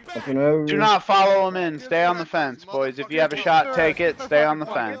them make it back. Up and over. Do not follow him in. Stay on the fence, boys. If you have a shot, take it. Stay on the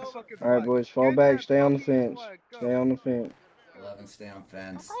fence. All right, boys. Fall back. Stay on the fence. Stay on the fence. 11 stay on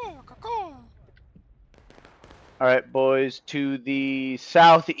fence. All right, boys. To the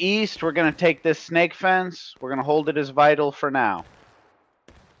southeast, we're going to take this snake fence. We're going to hold it as vital for now.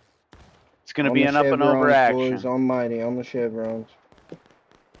 It's going to On be the an up and over chevrons, action. Boys, on mighty, on the chevrons.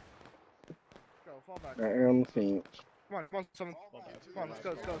 Right here on the fence. Come on, 7. Come on, let's go,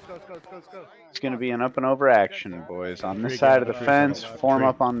 let's go. It's going to be an up and over action, boys. On this side of the fence, form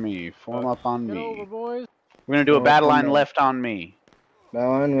up on me. Form up on Get me. over, boys. We're gonna do a Oh, battle come line on. left on me.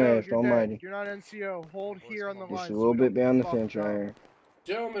 Now on Yo, left, you're almighty. dead. You're not NCO. Hold here on the line. Just a so little we bit don't get beyond the fucked fence right up. here.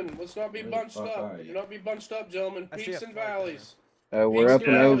 Gentlemen, let's not be Where the bunched fuck up. are you? Do not be bunched up, gentlemen. Peaks and valleys. We're Peaks up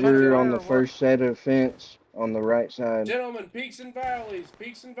and and valleys, over on gentlemen. the first set of fence on the right side. Gentlemen, peaks and valleys.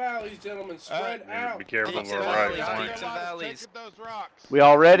 Peaks and valleys, gentlemen. Spread out. Be careful Peaks of and our right valleys, flank. peaks and valleys. We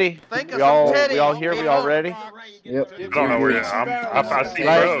all ready? Think of We some all titties. here? We Get all moving. ready? Yep. I don't know where Peaks and valleys. I see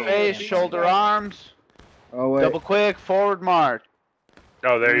Right road. face, shoulder arms. Oh wait. Double quick, forward march.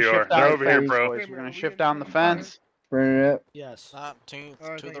 Oh, there We're you gonna are. shift down They're the over here, fence, bro. boys. We're gonna shift down the fence. Bring it up. Yes. To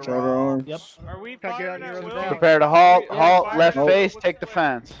the Shoulder arms. Yep. Are we Can I get firing on at your will? other Prepare to halt. Yeah, Halt. fire Left at will. face. What's Take the quick?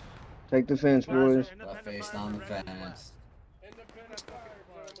 fence. Take the fence, boys. Left face down the fence. Independent fire,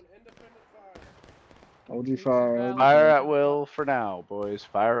 gentlemen. Independent fire. Hold your fire. Hold your Fire fire. at will for now, boys.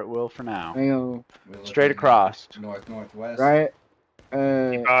 Fire at will for now. Hang on. We're Straight looking across. Northwest. Right. Keep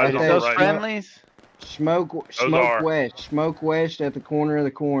At eyes on Is the those right. friendlies? Smoke are. west. Smoke west at the corner of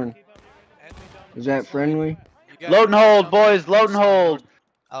the corn. Is that friendly? Load and hold, boys. Load and hold.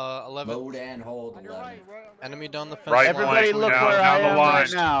 11. Load and hold 11. Enemy down the fence. Right Everybody flank, look down- where down I the am line.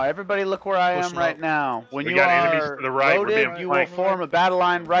 right now. Everybody look where I am Pushing right up. now. When We you got enemies are to the right. We're loaded, being you will flanked. form a battle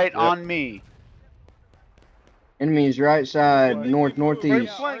line right Yep. on me. Enemies right side. North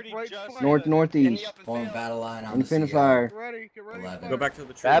northeast. Right flank. North northeast. Form battle line on the Independent CO. fire. Get ready. Get ready. 11. Go back to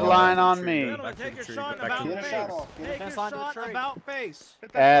the tree. Battle Go back line to the on tree. me. Back to Take the your tree. shot Go back to about the face. tree. Take your shot about face.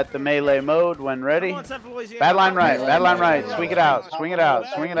 At the melee mode when ready. Come on, Central Louisiana. Battle line right. Melee Battle line mode. right. Swing it out. Swing it out.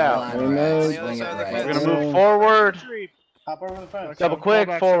 Swing it Battle out. line Amen. right. Swing it We're right. gonna move forward. Hop over the fence. Double quick.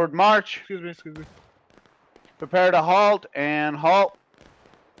 Fall back, Forward march. Excuse me. Prepare to halt and halt.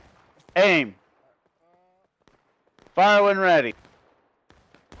 Aim. Fire when ready.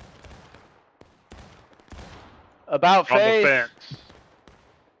 About On the face. fence.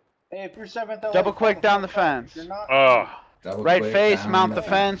 Hey, if you're 7th LA, Double quick down the fence. If you're not, Double Right quick face. down Mount the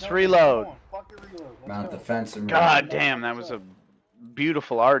fence. Reload. fuck your reload. Let's Mount go. the fence and God damn, that was a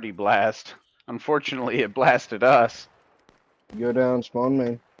beautiful arty blast. Unfortunately, it blasted us. Go down, spawn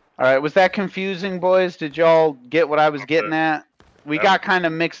main. All right, was that confusing, boys? Did y'all get what I was getting at? We Yep. got kind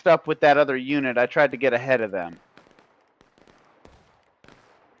of mixed up with that other unit. I tried to get ahead of them.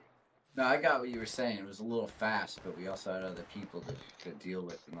 No, I got what you were saying. It was a little fast, but we also had other people to deal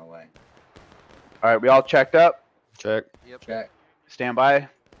with in the way. All right, we all checked up? Check. Check. Stand by.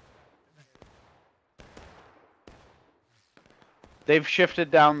 They've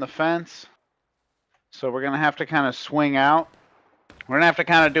shifted down the fence. So we're going to have to kind of swing out. We're going to have to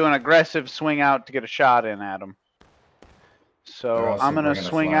kind of do an aggressive swing out to get a shot in at them. They're So also I'm going to bringing a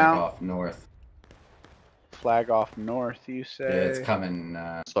swing flag out. off north. Flag off north, you say? Yeah, it's coming.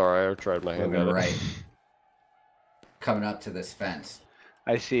 Sorry, I tried my hand moving at it. right. Coming up to this fence.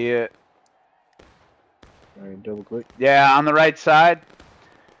 I see it. All right, double quick. Yeah, on the right side.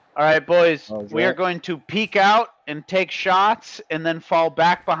 All right, boys. Oh, We are right. going to peek out and take shots and then fall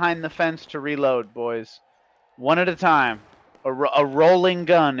back behind the fence to reload, boys. One at a time. A rolling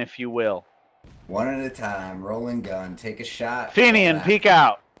gun, if you will. One at a time. Rolling gun. Take a shot. Fenian, fall back. peek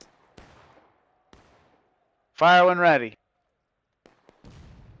out. Fire when ready.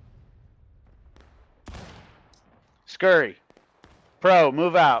 Scurry. Pro,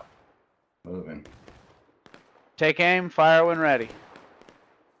 move out. Moving. Take aim, fire when ready.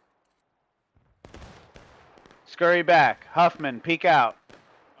 Scurry back. Huffman, peek out.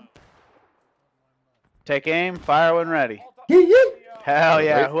 Take aim, fire when ready. Hell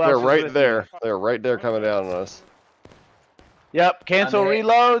yeah. Who else They're is right with there. me? They're right there coming down on us. Yep, cancel I'm hit.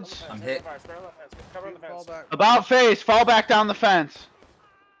 reloads. I'm hit. About face, fall back down the fence.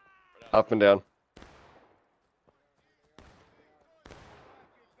 Up and down.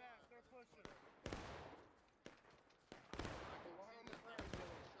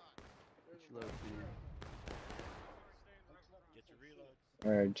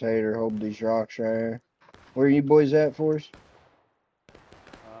 All right, Tater, hold these rocks right here. Where are you boys at for us?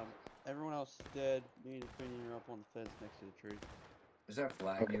 Everyone else is dead. Me and Finian are up on the fence next to the tree. Is there a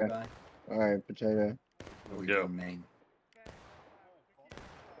flag Okay. nearby? All right, potato. Where we go, main?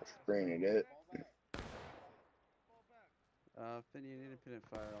 Bring it. Finian, independent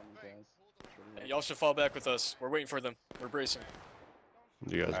fire on you guys. Y'all should fall back with us. We're waiting for them. We're bracing.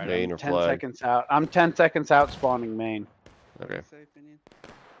 You guys All right, main I'm or 10 flag? seconds out. I'm 10 seconds out spawning main. Okay.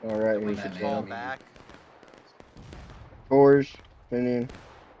 All right, We here's should the fall tail. back. Fours, Finian.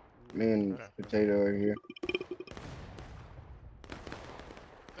 Me and Potato are here.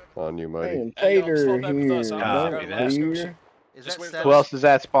 On you, Hey, Mighty. and Hey, y'all, just Tater fall back with here. us. Don't Copy that. clear. Is Just that wait for seven? Who else is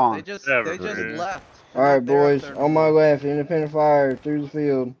that spawn? They just Evergreen. left. All right, boys. On my left, independent fire through the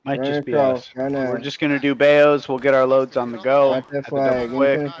field. Might Running just be across us. right now. We're just gonna do Bayos. We'll get our loads on the go. Got that At the double flag.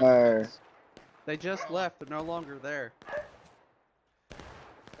 quick. Independent fire. They just left. They're no longer there.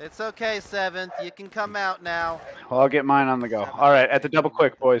 It's okay, 7th. You can come out now. Well, I'll get mine on the go. All right, at the double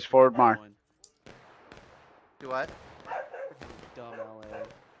quick, boys. Forward march. Do what? Dumb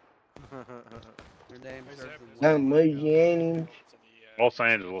LA. Your name starts with Some Louisianians. Los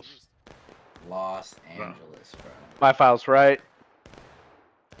Angeles. Los Angeles, bro. My file's right.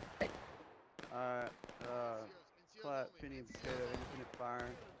 Flat, Penny and Potato, independent fire.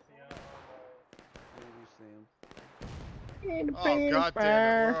 Where do you see him? Oh, god damn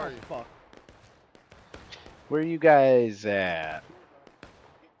it. Where are you? Fuck. Where you guys at?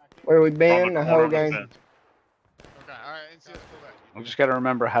 Where we been? On the The corner whole of the gang. fence. Okay, alright, NCS, pull back. I just gotta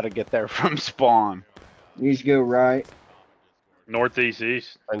remember how to get there from spawn. You just go right. Northeast,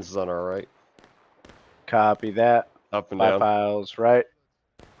 east. Fence is on our right. Copy that. Up and My down. files right.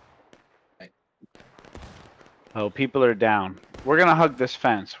 Oh, people are down. We're gonna hug this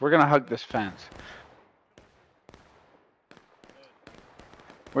fence. We're gonna hug this fence.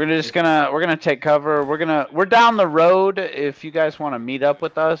 We're gonna take cover. We're down the road if you guys want to meet up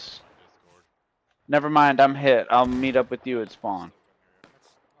with us. Never mind, I'm hit. I'll meet up with you at spawn.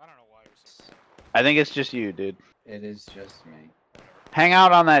 I think it's just you, dude. It is just me. Hang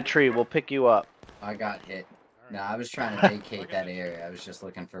out on that tree. We'll pick you up. I got hit. No, I was trying to vacate that area. I was just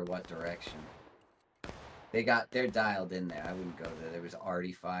looking for what direction. They're dialed in there. I wouldn't go there. There was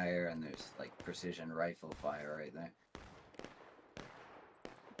arty fire and there's like precision rifle fire right there.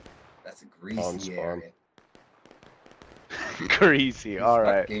 That's a greasy area. Greasy. All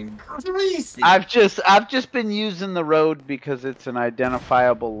right. Fucking greasy. I've just been using the road because it's an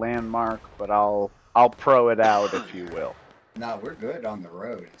identifiable landmark, but I'll pro it out if you will. No, we're good on the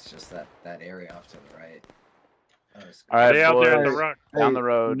road. It's just that area off to the right. All right, Stay out boys. there on the road. Down the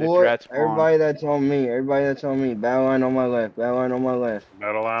road. Boy, if you're at spawn. everybody that's on me. Everybody that's on me. Battle line on my left. Battle line on my left.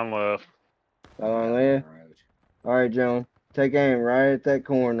 Battle line left. Battle line left. All right, Joan. Take aim right at that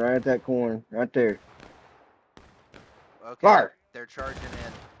corn. Right at that corn. Right there. Okay. Fire. They're charging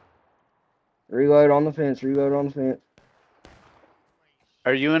in. Reload on the fence. Reload on the fence.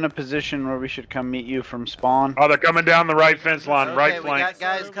 Are you in a position where we should come meet you from spawn? Oh, they're coming down the right fence line, Okay, right we flank. got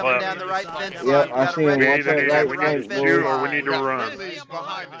guys coming down the right fence line. Yep, We I got see a him. We red Watch either that need, right we need flank, to shoot or we boys. need to run. Friendlies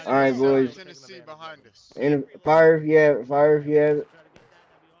behind us. All right, boys. Tennessee behind us. And fire if you have it. Fire if you have it.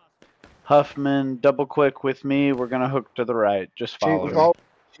 Huffman, double quick with me. We're gonna hook to the right. Just follow me.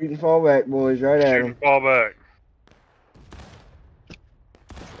 Shoot and fall back, boys. Right at Shoot him. and fall back.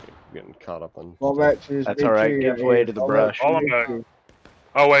 Getting caught up on. Fall back to this That's big all right. tree Give right way here. to the Fall brush. back to Fall the them back. big tree.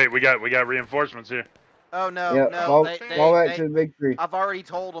 Oh wait, we got reinforcements here. Oh no, Yep, no, fall back they to the big tree. I've already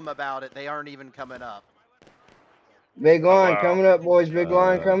told them about it. They aren't even coming up. Big line wow. coming up, boys. Big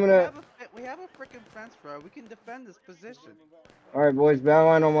line coming up. We have a freaking fence, bro. We can defend this position. All right, boys. Battle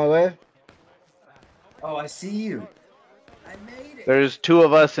line on my left. Oh, I see you. I made it. There's two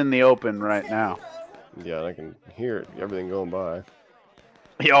of us in the open right now. Yeah, I can hear it. Everything going by.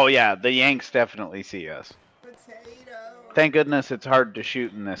 Oh yeah, the Yanks definitely see us. Potato. Thank goodness it's hard to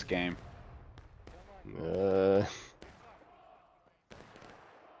shoot in this game.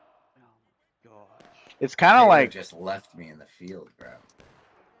 It's kind of like just left me in the field, bro.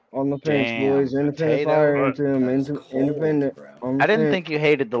 On the fence, Damn, boys. Independent potato. fire into him. Independent. On the I didn't fence. think you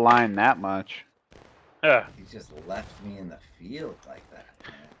hated the line that much. Yeah. He just left me in the field like that.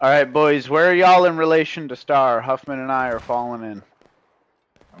 All right, boys, where are y'all in relation to Star? Huffman and I are falling in.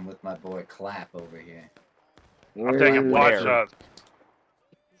 I'm with my boy Clap over here. I'm taking pot shots.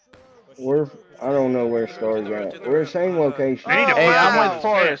 I don't know where Star's at. We're the same location. Hey, I'm with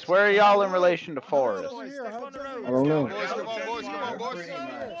Forrest. Where are y'all in relation to Forrest? I don't know.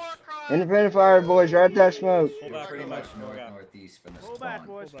 Independent fire, boys. Right at that smoke. Pretty much northeast from the spawn.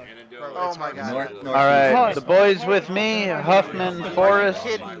 Oh my god. All right, the boys with me, Huffman, Forrest.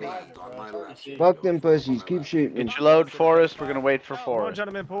 Fuck them pussies. Keep shooting. Get your load, Forrest. We're gonna wait for Come on, Forrest.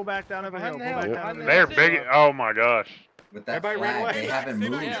 gentlemen, pull back down over hill. Pull back down over They're hill. big. Oh my gosh. With that Everybody ran flag, away. they haven't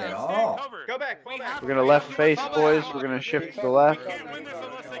moved at all. Go back, fall back. We're gonna left face, boys. We're gonna shift to the left.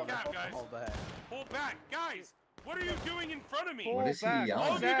 Pull back, guys! What are you doing in front of me? What is he yelling?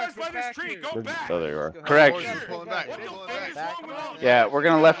 All of you guys by this tree, go back! Oh, there you are. Correct. What the fuck is wrong with all Yeah, we're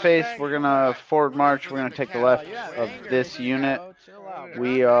gonna left face. We're gonna forward march. We're gonna take the left of this unit.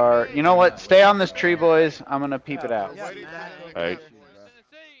 We are. You know what? Stay on this tree, boys. I'm gonna peep it out. All right.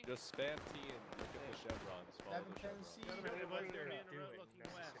 Just spam T and look at the chevrons. Follow the chevrons.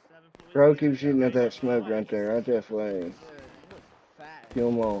 Bro, keep shooting at that smoke right there. Right that flag.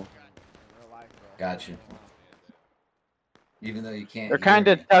 Kill them all. Gotcha. Even though you can't They're hear kind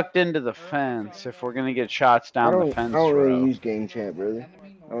of me. tucked into the fence. If we're gonna get shots down the fence I don't really row. use game chat, brother.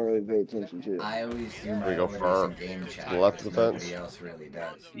 I don't really pay attention to it. I always do We my go orders far in game chat. to the left of the Nobody fence. else really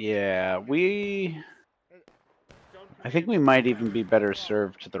does. Yeah, I think we might even be better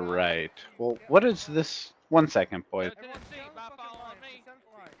served to the right. Well, what is this? 1 second, boys. Hey,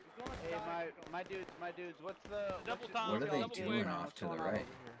 my dudes, what's the What are they doing off to the right?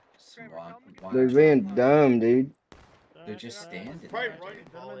 They're being dumb, dude. They're just standing there.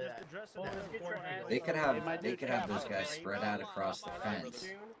 They could have those guys spread out across the fence,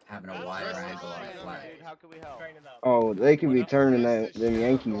 having a wider angle on the flag. Oh, they could be turning them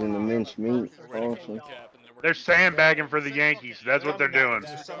Yankees into minced meat. Awesome. They're sandbagging for the Yankees. That's what they're doing.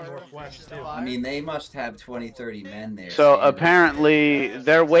 I mean, they must have 20, 30 men there. So standing. apparently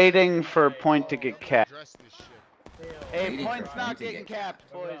they're waiting for point to get capped. Hey, points not getting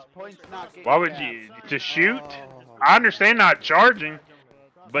capped, boys. Points not getting Why would you to shoot? I understand not charging,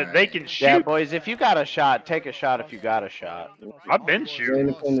 but they can shoot. Yeah, boys, if you got a shot, take a shot if you got a shot. I've been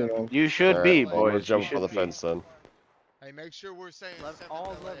shooting. You should be, Alright, well, I'm gonna boys. jump You up on the should be. fence then. Hey, make sure we're saying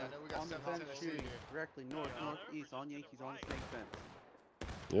All 7th 11 LA. I know we got on the 7th fence Tennessee shooting here. directly northeast on Yankees on the snake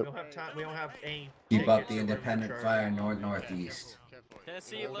fence. We don't have time. We don't have any. Keep up the independent fire northeast.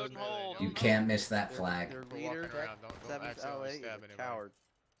 Tennessee, load and hold. You can't miss that flag. Their leader, 7th LA, is a coward.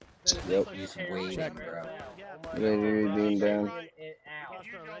 Yep. He's waiting, bro. Literally being down.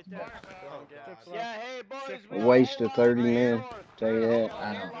 Yeah, hey boys. A waste of 30 men. Tell you that.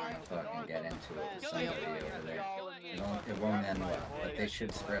 I don't want to fucking get into it with somebody over there. It won't end well, but they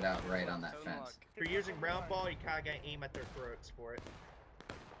should spread out right on that fence. If you're using round ball, you kind of got to aim at their throats for it.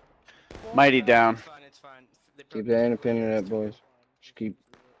 Mighty down. It's fine. Keep that independent up, boys. Just keep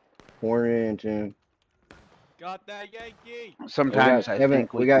pouring it into him. Got that Yankee. Sometimes I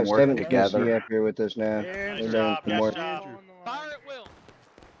think we can work together. up here with us now. They're doing some work. Fire at will.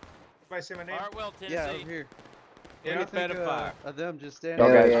 Everybody say my name? Fire at will, Tennessee. Yeah, over here. Yeah, What do you think of them just standing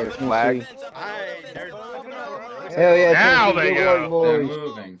Y'all Hell guys yeah, with flag? Hell yeah, Now Tennessee, they good go. work, They're boys.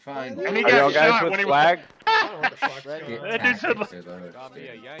 moving, fine. And he Are y'all got guys shot with when he flag?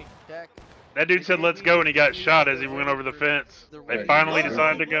 That dude said, "Let's go," and he got shot as he went over the fence. They finally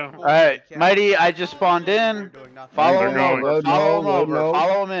decided to go. All right, Mighty, I just spawned in. Follow They're him going. over. Follow him over.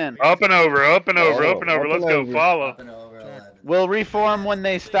 Follow him in. Up and over, up and over, up and over. Up Let's and go. over. Follow. We'll reform when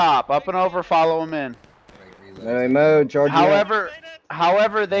they stop. Up and over. Follow them in. Melee mode, charge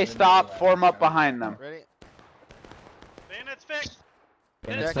However they stop, form up behind them. Ready? Bayonets fixed.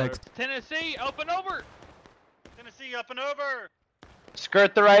 Bayonets fixed. Tennessee, open over. Tennessee, up and over.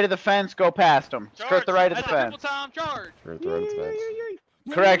 Skirt the right of the fence. Go past them. Skirt the right of the fence. Time charge. Skirt the right of the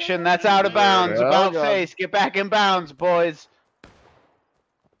fence. Correction, that's out of bounds. Yeah. About face. Get back in bounds, boys.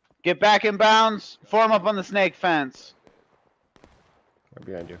 Get back in bounds. Form up on the snake fence. Right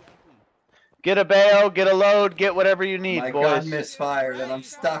behind you. Get a bayo, get a load, get whatever you need, My boys. gun misfired and I'm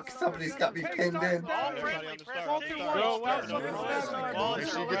stuck. Somebody's got me pinned in.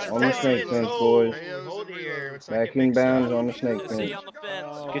 On the snake fence, boys. Back in bounds on the snake fence.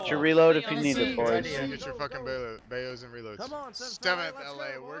 Get your reload if you need it, boys. Get your fucking bayos and reloads. 7th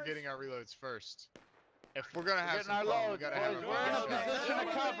LA, we're getting our reloads first. If we're gonna have some fun, we gotta have a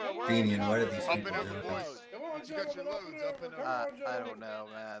Beanie, what are these Up people and over, doing? boys. Once you got your loads, up and over. I don't know,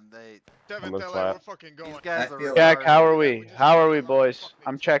 man. 7th I'm LA, flat. we're fucking going. These guys are Jack, how are we? How are we, boys?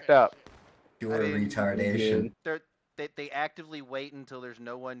 I'm checked up. Pure retardation. They actively wait until there's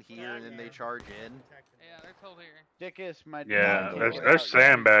no one here and then they charge in. Yeah, they're told here. Dickus, my Yeah, they're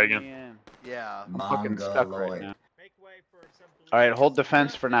sandbagging. Yeah. I'm fucking stuck right Mongoloid. now. Alright, hold the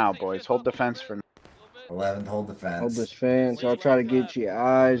fence for now, boys. Hold the fence for now. 11th, hold the Hold fence. this fence. I'll try to get you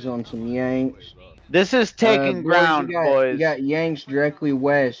eyes on some Yanks. This is taking ground, boys. You got Yanks directly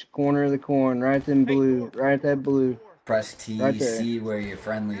west, corner of the corn, right in blue, right at that blue. Press T, Right there. see where your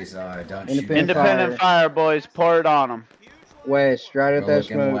friendlies are. Don't shoot. Independent fire, boys. Pour it on them. West, right at We're that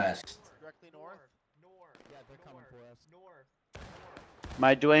looking smoke. west.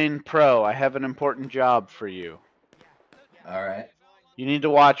 My Dwayne Pro, I have an important job for you. Alright. You need to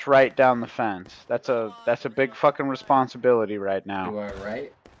watch right down the fence. That's a big fucking responsibility right now. You are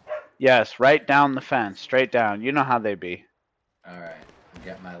right? Yes, right down the fence, straight down. You know how they be. Alright.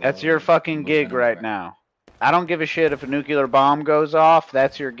 Get my That's load. your fucking Moving gig right over. now. I don't give a shit if a nuclear bomb goes off.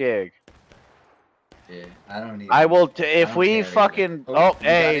 That's your gig. Yeah, I don't even. I will. I If don't we care fucking. either. Oh, you got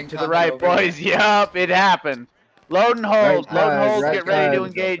hey, to the incoming right, over here. boys. Yup, it happened. Load and hold. Right Load and side, hold. right Get ready to side.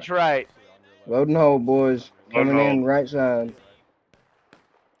 engage right. Load and hold, boys. Load and Coming in hold. right side.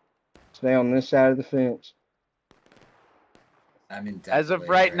 Stay on this side of the fence. I'm in As of defilade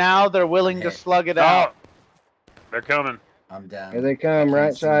right now, they're willing to Hit. slug it out. They're coming. I'm down. Here they I come, can't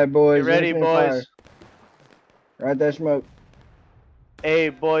right see. side, boys. Get ready, Infinite fire. boys. Right there, smoke. Hey,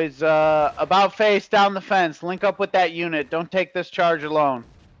 boys, about face down the fence. Link up with that unit. Don't take this charge alone.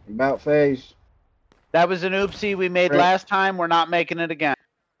 About face. That was an oopsie we made Sprint. last time. We're not making it again.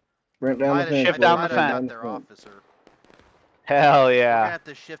 Sprint down the fence. Shift boys. down the Might have fence. got their officer. Hell We're yeah. gonna have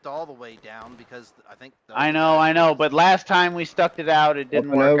to shift all the way down because I think. I know, but last time we stuck it out, it didn't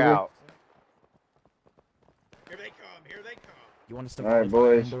Up and work over. out. Here they come. Here they come. You want us to All right,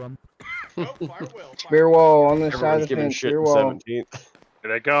 boys. Oh, fire will. Spear wall on this side Everyone's of the giving fence. shit Spear in wall. 17th.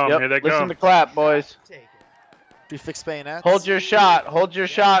 Here they come. Yep, Here they listen come. to clap, boys. We fix bayonets. Hold your shot. Hold your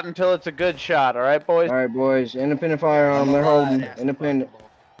shot until it's a good shot, all right, boys? All right, boys. Independent fire on them. They're holding. Independent.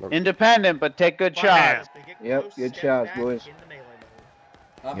 Independent, but take good shots. Yep, good shots, boys.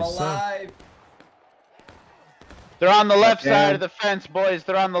 I'm Yes, sir. alive. They're on the left down. side of the fence, boys.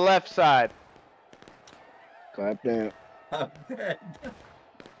 They're on the left side. Clap down. I'm dead.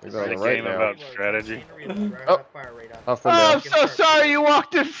 They're It's on a the right game now. about strategy. Oh. Oh, Up and I'm down. so sorry you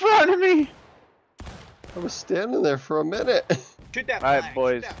walked in front of me. I was standing there for a minute. Shoot that All right, flag.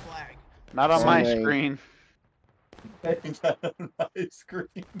 boys. Shoot that flag. Not on my Sorry. screen. My screen.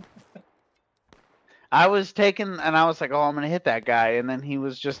 I was taking, and I was like, oh, I'm going to hit that guy. And then he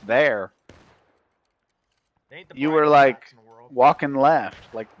was just there. They ain't the You brightest were like lights in the world. walking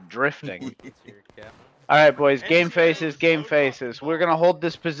left, like drifting. All right, boys. Game faces, game faces. We're going to hold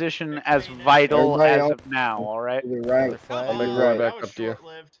this position as vital Everybody as on- of now, all right? To the right. Come I'll make on, my way that back was up to you.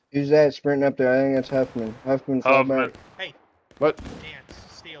 short-lived. Who's that sprinting up there? I think that's Huffman. Huffman, fall Huffman. back. Hey, What? Dance,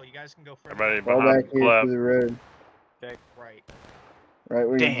 Steel, you guys can go further. Everybody Fall behind back the here clap. to the road. Right. Right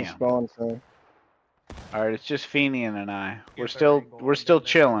where you Damn. just spawned from. All right, it's just Fenian and I. We're Yes, still sir. we're still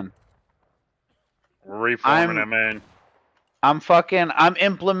chilling. We're reforming I'm- it, man. I'm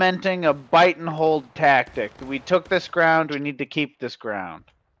implementing a bite and hold tactic. We took this ground, we need to keep this ground.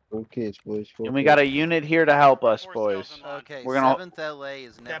 Full kids, boys. Full And we kids. got a unit here to help us, Force boys. cells in line. Okay, We're gonna- 7th LA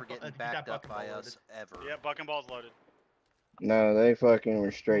is never That- getting that backed up bucking by ball us ever. Yeah, buck and ball's loaded. No, they fucking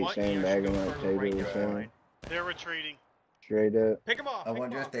were straight What? Yeah, sandbagging should go like further right Taylor was there, saying. fine. They're retreating. Straight up. Pick them off. I pick 'em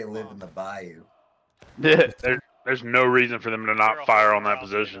wonder off, if they pick 'em live off. in the bayou. There's no reason for them to They're not a fire whole on that mile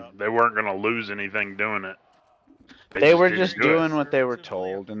position. straight up. They weren't going to lose anything doing it. They were didn't just do it. doing what they were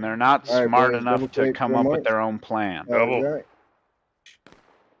told, and they're not All right, smart boys, enough double to quick come for up March. with their own plan. Double. Right.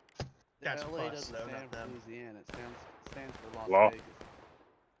 That's LA plus, doesn't though, stand not for them. Louisiana. It stands for Las Law. Vegas.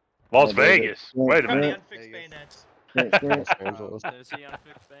 Las Yeah, they- Vegas. Wait a Come the minute. unfixed bayonets. Sprint, sprint, Los Angeles.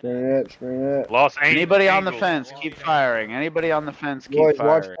 sprint up, sprint up. Los Angeles. Anybody on the Angels. fence, keep firing. Anybody on the fence, keep Boys,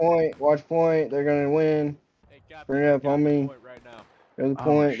 watch firing. point, watch point. They're gonna win. Sprint up on me. Go to the Oh,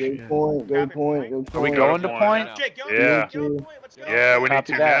 point, go to shit. point, go to Copy point, point. go to Are we point. Going to point? Jake, go, Yeah. go, point, let's go. Yeah, we need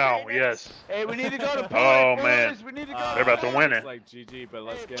Copy to that. now. Yes. Hey, we need to go to point, Oh, boys. man. We need to go They're about to win it. Like GG, but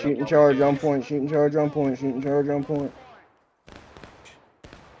let's get Shoot and charge on point, shoot and charge on point, shoot and charge on point.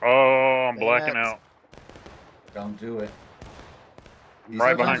 Oh, I'm blacking out. Don't do it.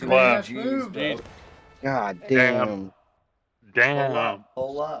 Right behind clap. God Damn. damn. Damn.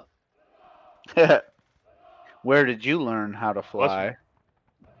 Pull up. Where did you learn how to fly?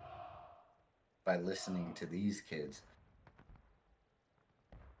 By listening to these kids.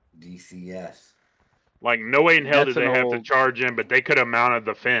 DCS. Like, no way in hell That's did they an have to old- charge in, but they could have mounted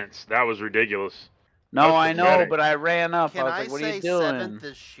the fence. That was ridiculous. No, That's I know, pathetic. but I ran up. Can I I was like, what are say you doing? 7th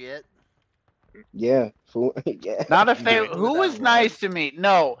is shit? Yeah, yeah. Not if they. Who Who that was nice was. to me?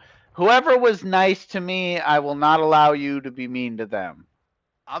 No, whoever was nice to me, I will not allow you to be mean to them.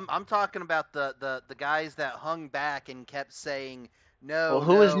 I'm talking about the guys that hung back and kept saying no. Well,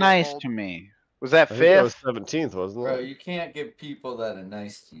 who was no, nice hold- to me? Was that I think it was fifth? 17th, wasn't Bro, it? you can't give people that are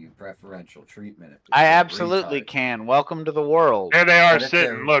nice to you preferential treatment. If I they're absolutely retards. can. Welcome to the world. There they are But if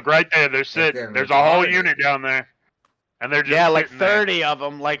sitting. they're- Look, right there. They're they're sitting. There's a whole retarded. unit down there. And they're just Yeah, like sitting there. 30 of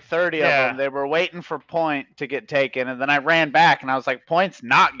them. Like 30 Yeah. of them. They were waiting for point to get taken, and then I ran back and I was like, "Point's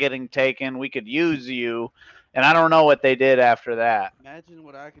not getting taken. We could use you." And I don't know what they did after that. Imagine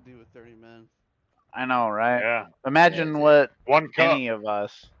what I could do with 30 men. I know, right? Yeah. Imagine Yeah, what One cup. any of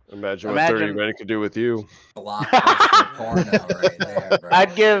us. Imagine what 30 Imagine- men could do with you. Blockbuster porno right there, bro.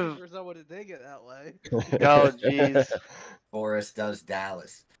 I'd give. There's no way to dig it that way. Oh, jeez. Forrest does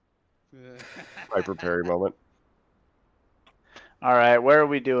Dallas. Piper Perry moment. All right, where are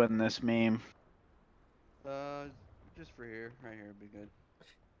we doing this meme? Just for here. Right here would be good.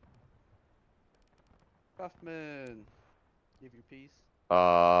 Huffman. Give your piece.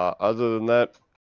 Other than that,